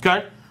up.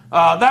 Okay.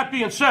 That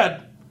being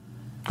said,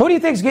 who do you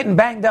think's getting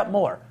banged up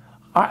more,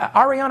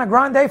 Ariana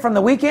Grande from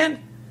the weekend,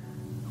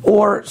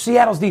 or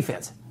Seattle's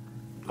defense?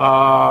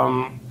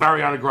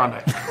 Ariana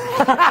Grande.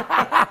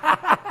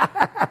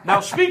 Now,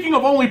 speaking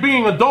of only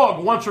being a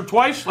dog once or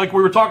twice, like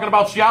we were talking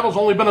about, Seattle's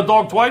only been a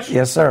dog twice.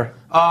 Yes, sir.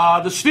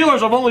 The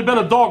Steelers have only been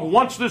a dog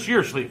once this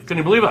year, Steve. Can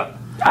you believe that?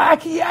 I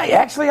can.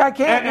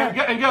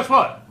 And guess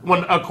what?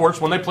 When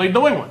they played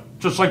New England.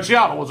 Just like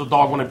Seattle was a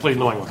dog when they played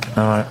New England.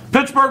 All right.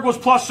 Pittsburgh was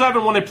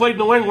 +7 when they played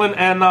New England,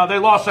 and they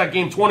lost that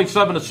game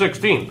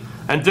 27-16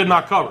 and did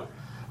not cover.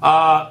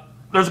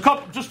 There's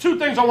just 2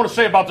 things I want to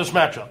say about this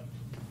matchup.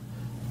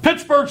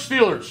 Pittsburgh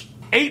Steelers,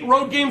 8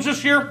 road games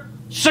this year,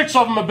 6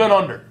 of them have been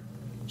under.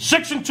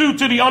 6-2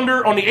 to the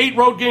under on the 8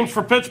 road games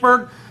for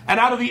Pittsburgh, and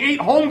out of the 8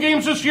 home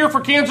games this year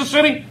for Kansas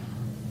City,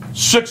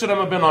 6 of them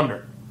have been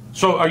under.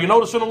 So are you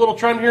noticing a little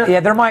trend here? Yeah,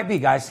 there might be,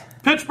 guys.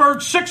 Pittsburgh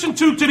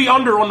 6-2 to the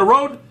under on the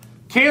road.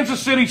 Kansas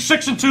City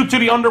 6-2 to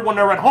the under when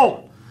they're at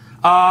home.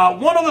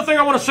 One other thing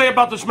I want to say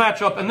about this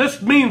matchup, and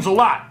this means a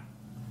lot.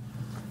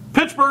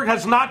 Pittsburgh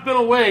has not been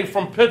away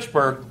from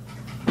Pittsburgh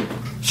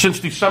since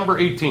December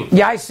 18th.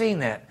 Yeah, I seen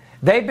that.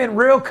 They've been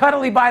real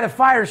cuddly by the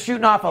fire,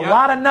 shooting off a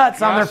lot of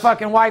nuts on their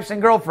fucking wives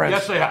and girlfriends.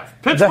 Yes, they have.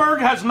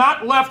 Pittsburgh has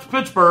not left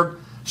Pittsburgh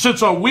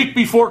since a week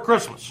before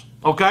Christmas,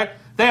 okay?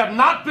 They have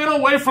not been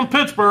away from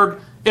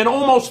Pittsburgh in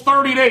almost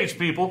 30 days,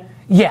 people.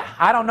 Yeah,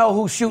 I don't know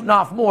who's shooting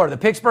off more, the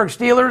Pittsburgh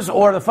Steelers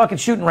or the fucking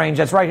shooting range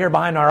that's right here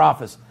behind our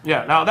office.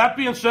 Yeah, now that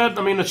being said,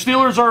 I mean, the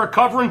Steelers are a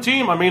covering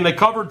team. I mean, they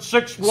covered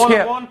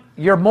 6-1-1.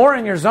 You're more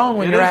in your zone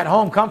when you're at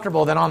home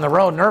comfortable than on the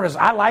road nervous.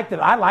 I like it.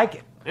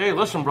 Hey,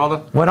 listen, brother.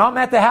 When I'm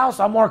at the house,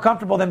 I'm more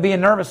comfortable than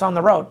being nervous on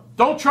the road.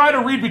 Don't try to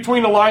read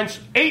between the lines.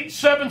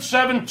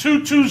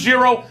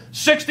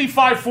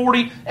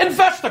 877-220-6540.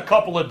 Invest a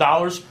couple of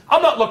dollars.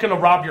 I'm not looking to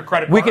rob your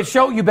credit card. We can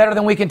show you better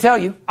than we can tell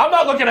you. I'm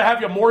not looking to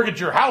have you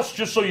mortgage your house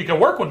just so you can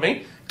work with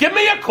me. Give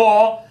me a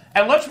call.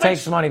 And let's make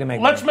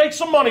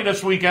some money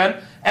this weekend,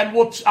 and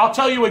I'll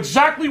tell you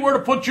exactly where to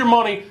put your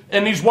money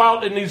in these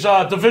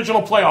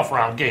divisional playoff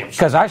round games.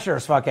 Because I sure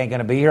as fuck ain't going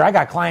to be here. I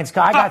got clients.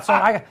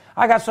 I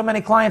got so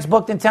many clients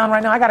booked in town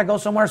right now. I got to go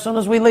somewhere as soon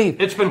as we leave.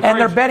 It's been crazy. And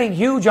they're betting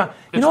huge on.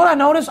 You know what I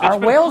noticed? Our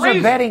whales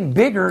are betting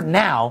bigger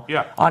now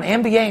on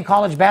NBA and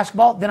college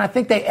basketball than I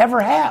think they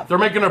ever have. They're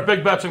making their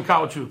big bets in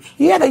college hoops.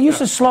 Yeah, they used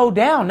to slow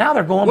down. Now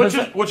they're going.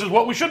 Which is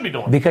what we should be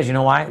doing. Because you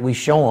know why? We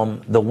show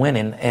them the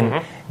winning,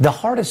 and the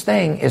hardest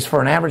thing is for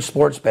an average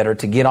sports bettor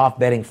to get off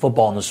betting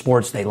football in the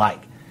sports they like.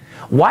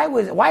 Why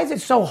is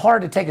it so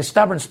hard to take a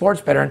stubborn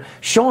sports bettor and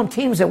show them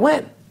teams that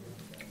win?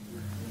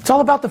 It's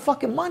all about the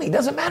fucking money. It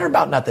doesn't matter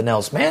about nothing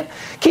else, man.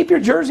 Keep your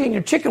jersey and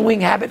your chicken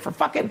wing habit for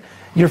fucking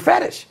your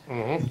fetish.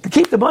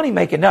 Keep the money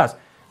making us.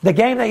 The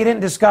game that you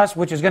didn't discuss,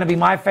 which is going to be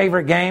my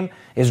favorite game,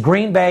 is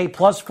Green Bay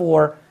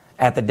 +4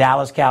 at the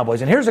Dallas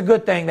Cowboys. And here's a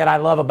good thing that I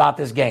love about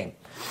this game.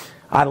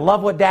 I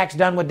love what Dak's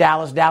done with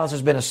Dallas. Dallas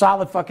has been a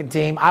solid fucking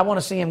team. I want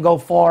to see him go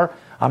far.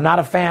 I'm not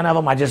a fan of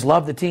them. I just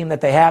love the team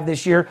that they have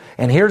this year.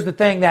 And here's the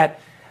thing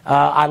that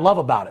I love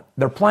about it.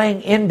 They're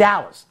playing in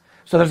Dallas.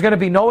 So there's going to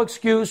be no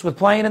excuse with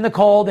playing in the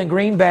cold in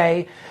Green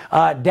Bay.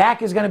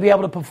 Dak is going to be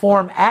able to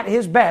perform at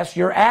his best.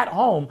 You're at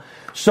home.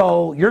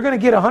 So you're going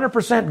to get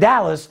 100%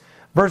 Dallas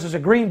versus a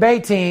Green Bay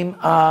team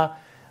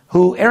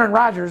who Aaron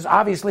Rodgers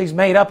obviously is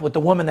made up with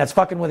the woman that's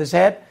fucking with his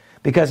head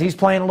because he's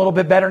playing a little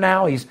bit better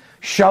now. He's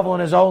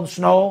shoveling his own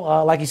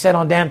snow, like he said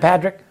on Dan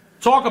Patrick.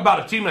 Talk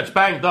about a team that's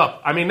banged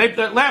up. I mean,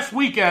 last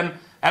weekend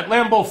at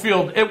Lambeau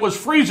Field, it was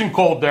freezing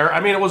cold there.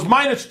 I mean, it was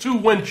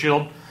 -2 wind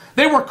chill.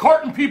 They were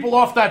carting people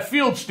off that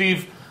field,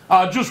 Steve,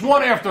 just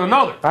one after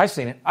another. I've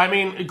seen it. I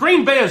mean,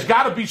 Green Bay has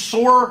got to be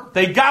sore.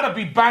 They got to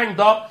be banged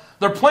up.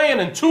 They're playing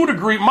in -2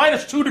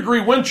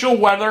 degree wind chill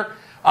weather.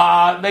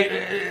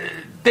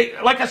 They,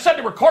 like I said,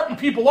 they were carting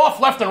people off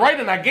left and right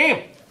in that game.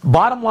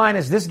 Bottom line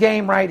is this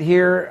game right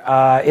here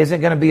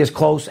isn't going to be as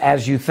close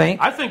as you think.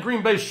 I think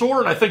Green Bay's sore,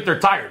 and I think they're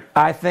tired.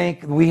 I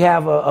think we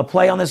have a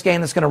play on this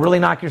game that's going to really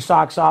knock your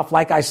socks off.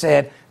 Like I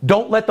said,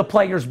 don't let the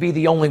players be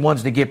the only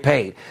ones to get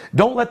paid.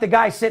 Don't let the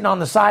guy sitting on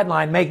the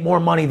sideline make more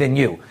money than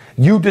you.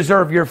 You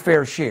deserve your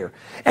fair share.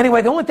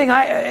 Anyway, the only thing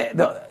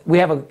we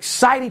have an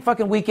exciting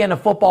fucking weekend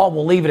of football, and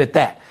we'll leave it at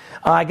that.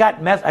 I got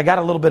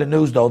a little bit of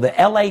news, though. The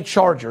L.A.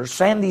 Chargers,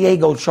 San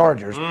Diego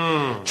Chargers.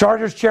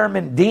 Chargers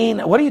chairman Dean,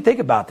 what do you think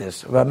about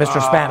this,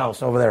 Mr.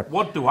 Spanos over there?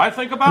 What do I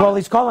think about it? Well,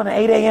 he's calling an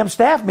 8 a.m.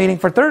 staff meeting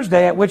for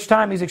Thursday, at which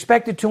time he's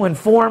expected to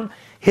inform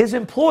his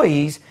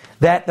employees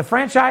that the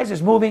franchise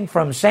is moving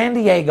from San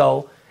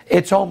Diego,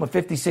 its home of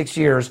 56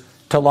 years,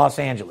 to Los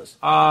Angeles.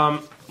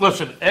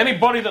 Listen,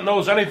 anybody that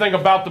knows anything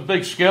about the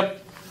Big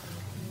Skip,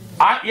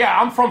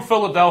 I'm from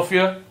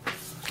Philadelphia.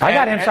 I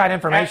got inside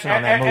information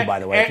on that move, by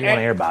the way, if you want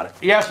to hear about it.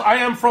 Yes, I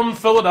am from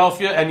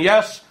Philadelphia, and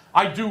yes,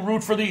 I do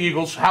root for the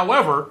Eagles.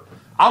 However,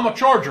 I'm a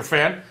Charger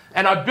fan,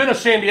 and I've been a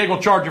San Diego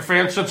Charger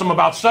fan since I'm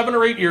about 7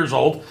 or 8 years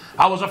old.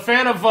 I was a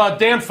fan of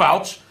Dan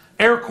Fouts,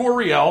 Air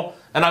Coryell,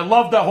 and I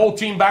loved that whole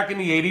team back in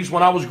the 80s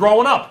when I was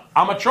growing up.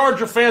 I'm a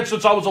Charger fan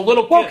since I was a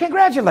little kid. Well,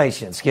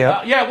 congratulations,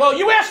 Skip. Well,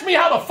 you asked me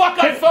how the fuck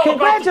I felt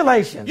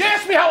Congratulations. You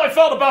asked me how I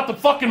felt about the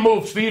fucking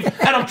move, Steve,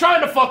 and I'm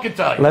trying to fucking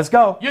tell you. Let's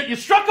go. You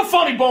struck a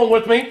funny bone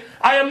with me.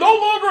 I am no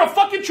longer a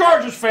fucking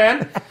Chargers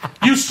fan.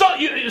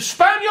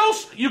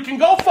 Spanos, you can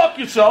go fuck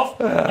yourself.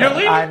 You're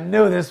leaving. I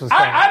knew this was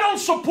coming. I don't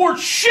support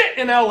shit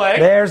in L.A.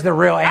 There's the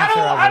real answer.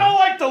 I don't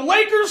like the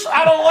Lakers.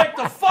 I don't like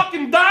the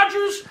fucking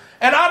Dodgers.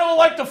 And I don't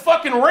like the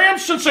fucking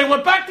Rams since they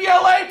went back to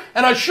L.A.,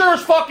 and I sure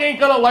as fuck ain't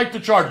gonna like the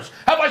Chargers.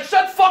 Have I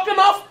said fuck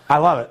enough? I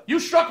love it. You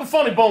struck a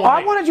funny bone with me.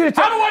 I wanted you to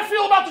tell How do I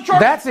feel about the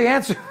Chargers? That's the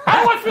answer.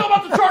 How do I feel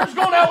about the Chargers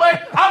going to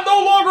L.A.? I'm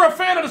no longer a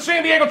fan of the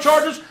San Diego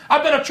Chargers.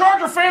 I've been a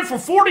Charger fan for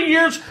 40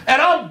 years,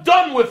 and I'm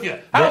done with you.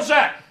 How's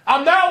that?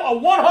 I'm now a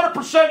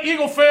 100%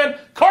 Eagle fan.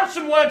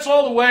 Carson Wentz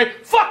all the way.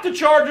 Fuck the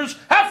Chargers.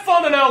 Have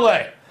fun in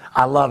L.A.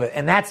 I love it.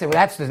 And that's it.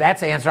 That's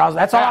the answer.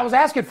 That's all I was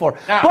asking for.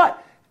 But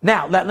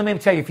now, let me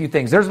tell you a few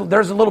things. There's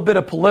a little bit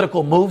of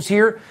political moves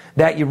here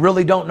that you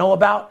really don't know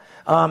about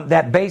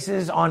that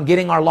bases on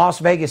getting our Las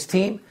Vegas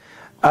team.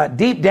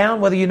 Deep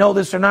down, whether you know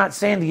this or not,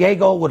 San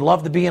Diego would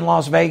love to be in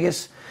Las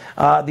Vegas.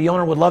 The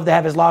owner would love to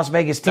have his Las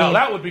Vegas team. Now,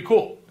 that would be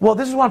cool. Well,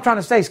 this is what I'm trying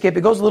to say, Skip.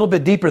 It goes a little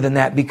bit deeper than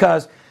that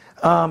because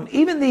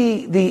even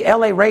the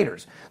L.A.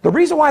 Raiders, the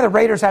reason why the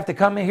Raiders have to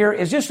come in here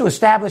is just to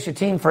establish a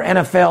team for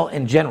NFL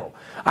in general.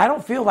 I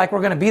don't feel like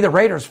we're going to be the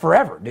Raiders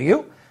forever, do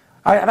you?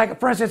 Like,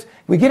 for instance,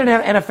 we get an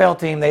NFL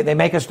team, they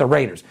make us the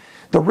Raiders.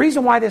 The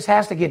reason why this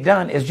has to get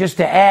done is just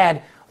to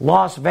add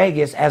Las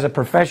Vegas as a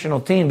professional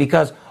team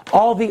because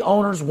all the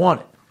owners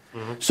want it.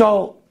 Mm-hmm.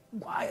 So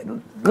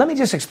let me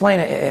just explain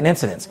an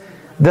incident.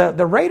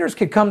 The Raiders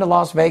could come to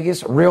Las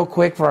Vegas real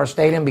quick for our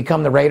stadium,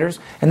 become the Raiders,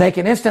 and they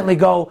can instantly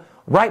go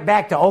right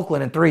back to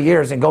Oakland in 3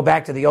 years and go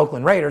back to the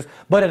Oakland Raiders,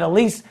 but it at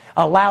least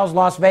allows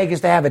Las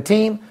Vegas to have a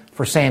team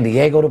for San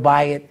Diego to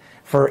buy it,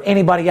 for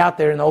anybody out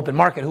there in the open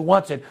market who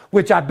wants it,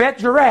 which I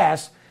bet your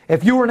ass,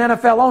 if you were an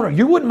NFL owner,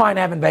 you wouldn't mind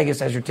having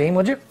Vegas as your team,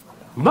 would you?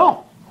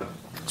 No.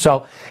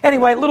 So,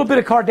 anyway, a little bit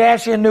of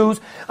Kardashian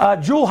news.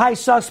 Jewel heist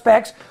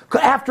suspects,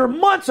 after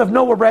months of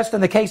no arrest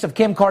in the case of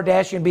Kim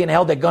Kardashian being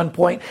held at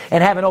gunpoint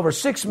and having over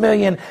 $6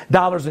 million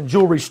in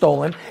jewelry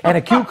stolen, and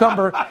a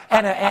cucumber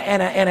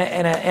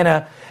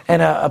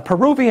and a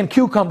Peruvian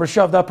cucumber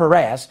shoved up her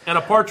ass. And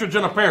a partridge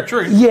in a pear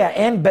tree. Yeah,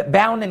 and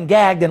bound and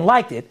gagged and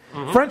liked it.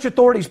 Mm-hmm. French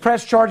authorities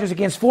pressed charges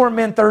against 4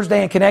 men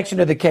Thursday in connection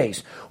to the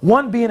case.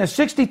 One being a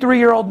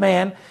 63-year-old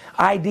man,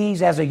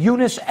 IDs as a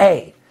Eunice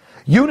A.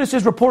 Eunice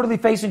is reportedly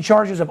facing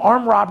charges of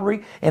armed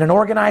robbery in an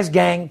organized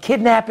gang,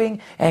 kidnapping,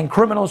 and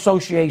criminal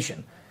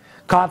association.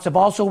 Cops have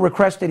also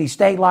requested he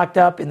stay locked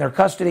up in their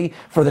custody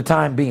for the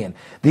time being.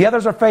 The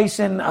others are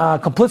facing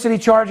complicity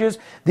charges.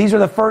 These are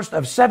the first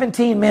of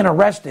 17 men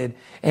arrested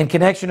in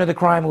connection to the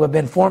crime who have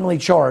been formally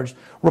charged.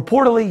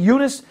 Reportedly,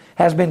 Eunice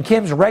has been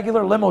Kim's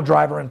regular limo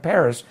driver in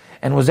Paris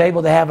and was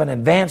able to have an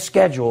advanced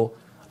schedule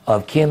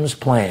of Kim's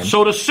plan.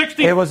 So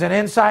it was an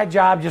inside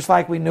job, just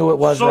like we knew it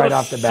was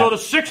off the bat. So the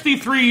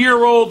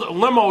 63-year-old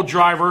limo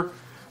driver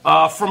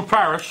from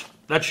Paris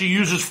that she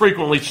uses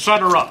frequently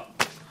set her up.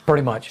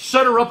 Pretty much.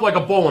 Set her up like a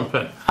bowling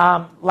pin.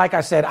 Like I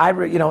said,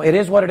 it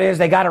is what it is.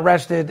 They got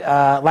arrested.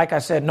 Like I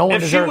said, no one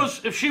deserves.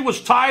 If she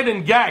was tied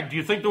and gagged, do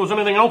you think there was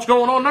anything else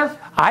going on there?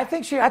 I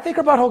think her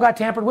butthole got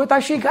tampered with.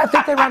 I think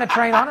they ran a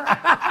train on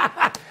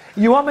her.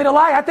 You want me to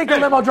lie? I think the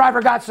limo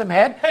driver got some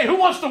head. Hey, who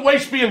wants to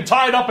waste being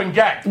tied up and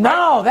gagged?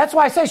 No, that's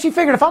why I say she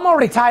figured if I'm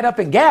already tied up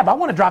and gagged, I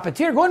want to drop a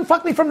tear. Go ahead and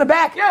fuck me from the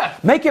back. Yeah.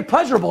 Make it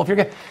pleasurable. If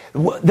you're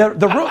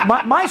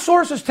my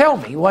sources tell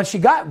me when she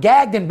got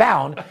gagged and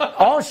bound,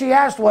 all she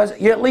asked was,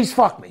 "You at least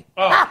fuck me."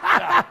 Oh,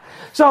 yeah.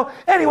 So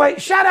anyway,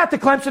 shout out to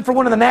Clemson for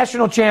winning the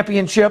national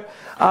championship.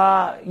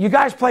 You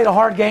guys played a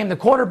hard game. The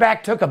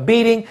quarterback took a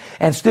beating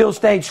and still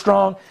stayed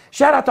strong.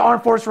 Shout out to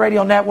Armed Force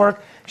Radio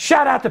Network.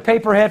 Shout out to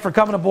Paperhead for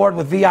coming aboard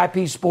with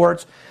VIP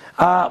Sports.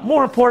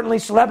 More importantly,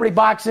 Celebrity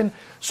Boxing,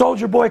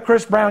 Soldier Boy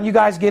Chris Brown, you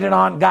guys get it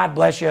on. God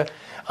bless you.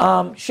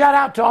 Shout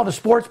out to all the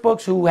sports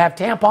books who have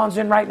tampons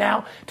in right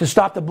now to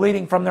stop the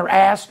bleeding from their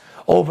ass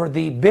over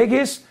the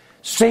biggest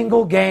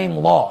single game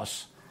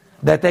loss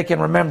that they can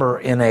remember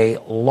in a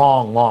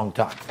long, long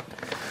time.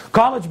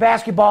 College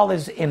basketball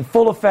is in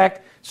full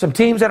effect. Some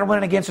teams that are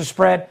winning against the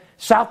spread: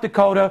 South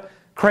Dakota,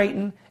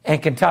 Creighton,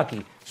 and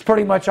Kentucky. It's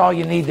pretty much all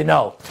you need to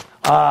know.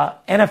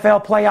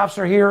 NFL playoffs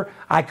are here.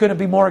 I couldn't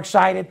be more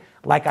excited.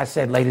 Like I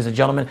said, ladies and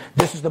gentlemen,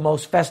 this is the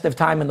most festive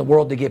time in the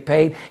world to get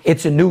paid.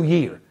 It's a new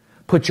year.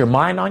 Put your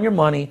mind on your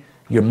money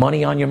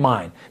on your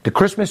mind. The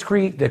Christmas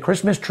tree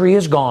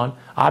is gone.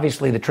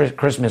 Obviously, the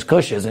Christmas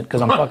kush isn't,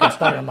 because I'm fucking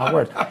stuck on my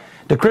words.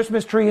 The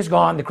Christmas tree is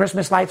gone. The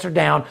Christmas lights are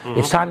down. Mm-hmm.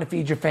 It's time to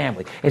feed your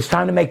family. It's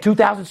time to make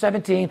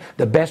 2017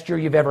 the best year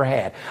you've ever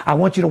had. I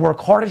want you to work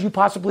hard as you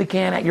possibly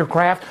can at your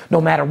craft. No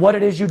matter what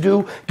it is you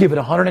do, give it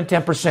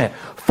 110%.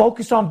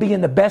 Focus on being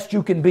the best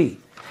you can be.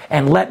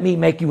 And let me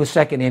make you a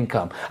second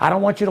income. I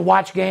don't want you to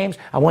watch games.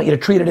 I want you to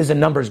treat it as a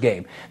numbers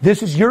game.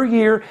 This is your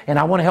year, and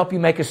I want to help you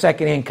make a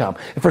second income.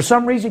 If for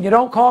some reason you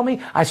don't call me,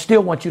 I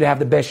still want you to have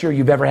the best year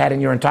you've ever had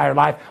in your entire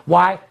life.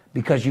 Why?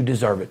 Because you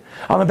deserve it.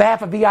 On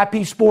behalf of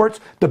VIP Sports,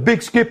 the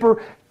Big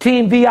Skipper,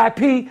 Team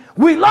VIP,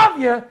 we love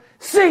you.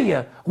 See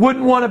ya.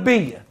 Wouldn't want to be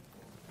you.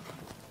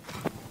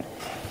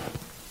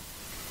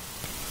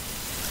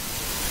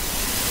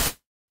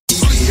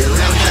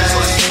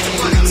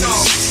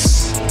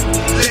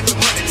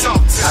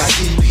 I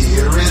keep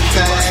hearing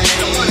things.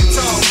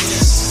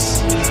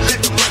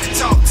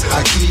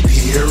 I keep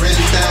hearing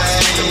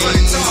things.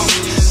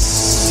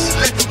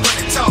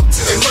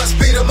 It must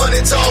be the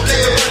money talking.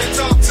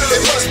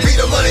 It must be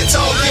the money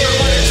talking.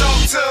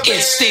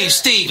 It's Steve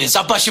Stevens.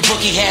 I bust your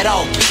bookie head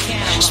open.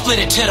 Split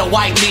it to the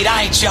white meat.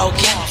 I ain't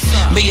joking.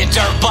 Me and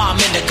Dirt Bomb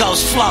in the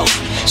ghost float.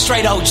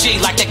 Straight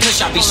OG like that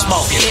kush I be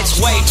smoking. It's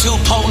way too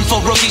potent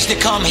for rookies to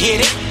come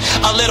hit it.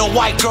 A little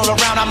white girl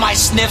around, I might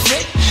sniff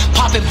it.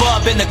 Poppin'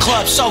 bub in the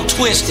club, so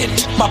twisted.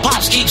 My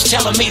pops keeps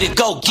telling me to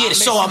go get it.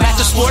 So I'm at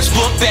the sports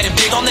book, betting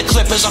big on the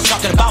Clippers. I'm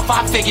talking about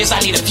 5 figures,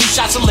 I need a few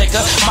shots of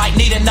liquor. Might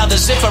need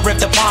another zipper if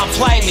the palm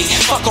play me.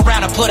 Fuck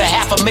around and put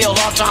 $500,000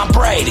 on Tom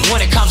Brady.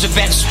 When it comes to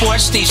betting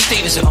sports, Steve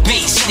Stevens a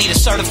beast. Need a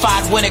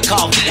certified winner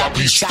called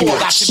VIP Sports.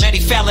 Got too many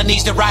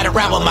felonies to ride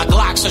around with my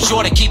Glock, so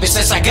sure to keep it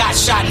since I got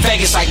shot in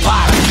Vegas like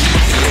Potter.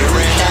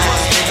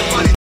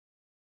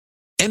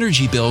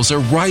 Energy bills are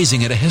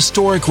rising at a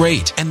historic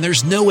rate, and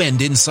there's no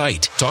end in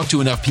sight. Talk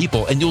to enough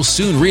people and you'll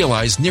soon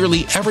realize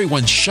nearly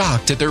everyone's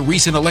shocked at their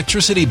recent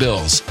electricity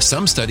bills.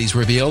 Some studies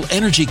reveal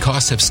energy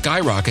costs have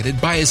skyrocketed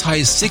by as high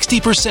as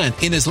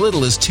 60% in as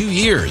little as 2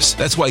 years.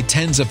 That's why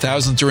tens of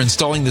thousands are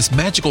installing this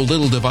magical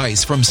little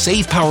device from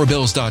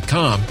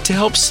SavePowerBills.com to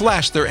help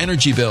slash their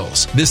energy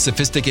bills. This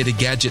sophisticated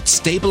gadget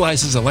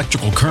stabilizes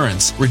electrical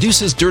currents,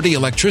 reduces dirty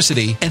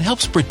electricity, and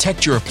helps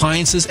protect your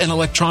appliances and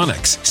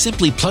electronics.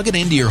 Simply plug it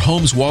into your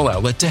home's wall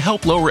outlet to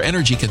help lower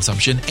energy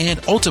consumption and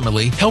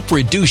ultimately help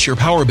reduce your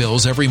power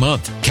bills every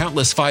month.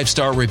 Countless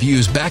 5-star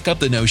reviews back up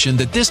the notion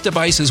that this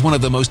device is one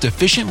of the most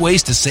efficient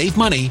ways to save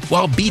money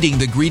while beating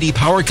the greedy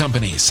power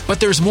companies. But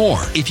there's more.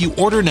 If you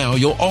order now,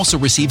 you'll also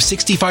receive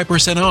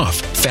 65% off,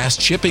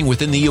 fast shipping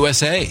within the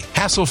USA,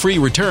 hassle-free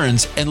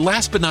returns, and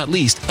last but not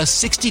least, a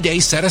 60-day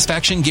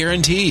satisfaction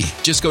guarantee.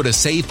 Just go to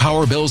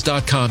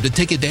SavePowerBills.com to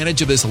take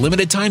advantage of this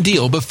limited time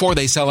deal before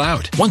they sell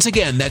out. Once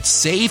again,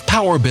 that's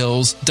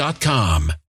SavePowerBills.com.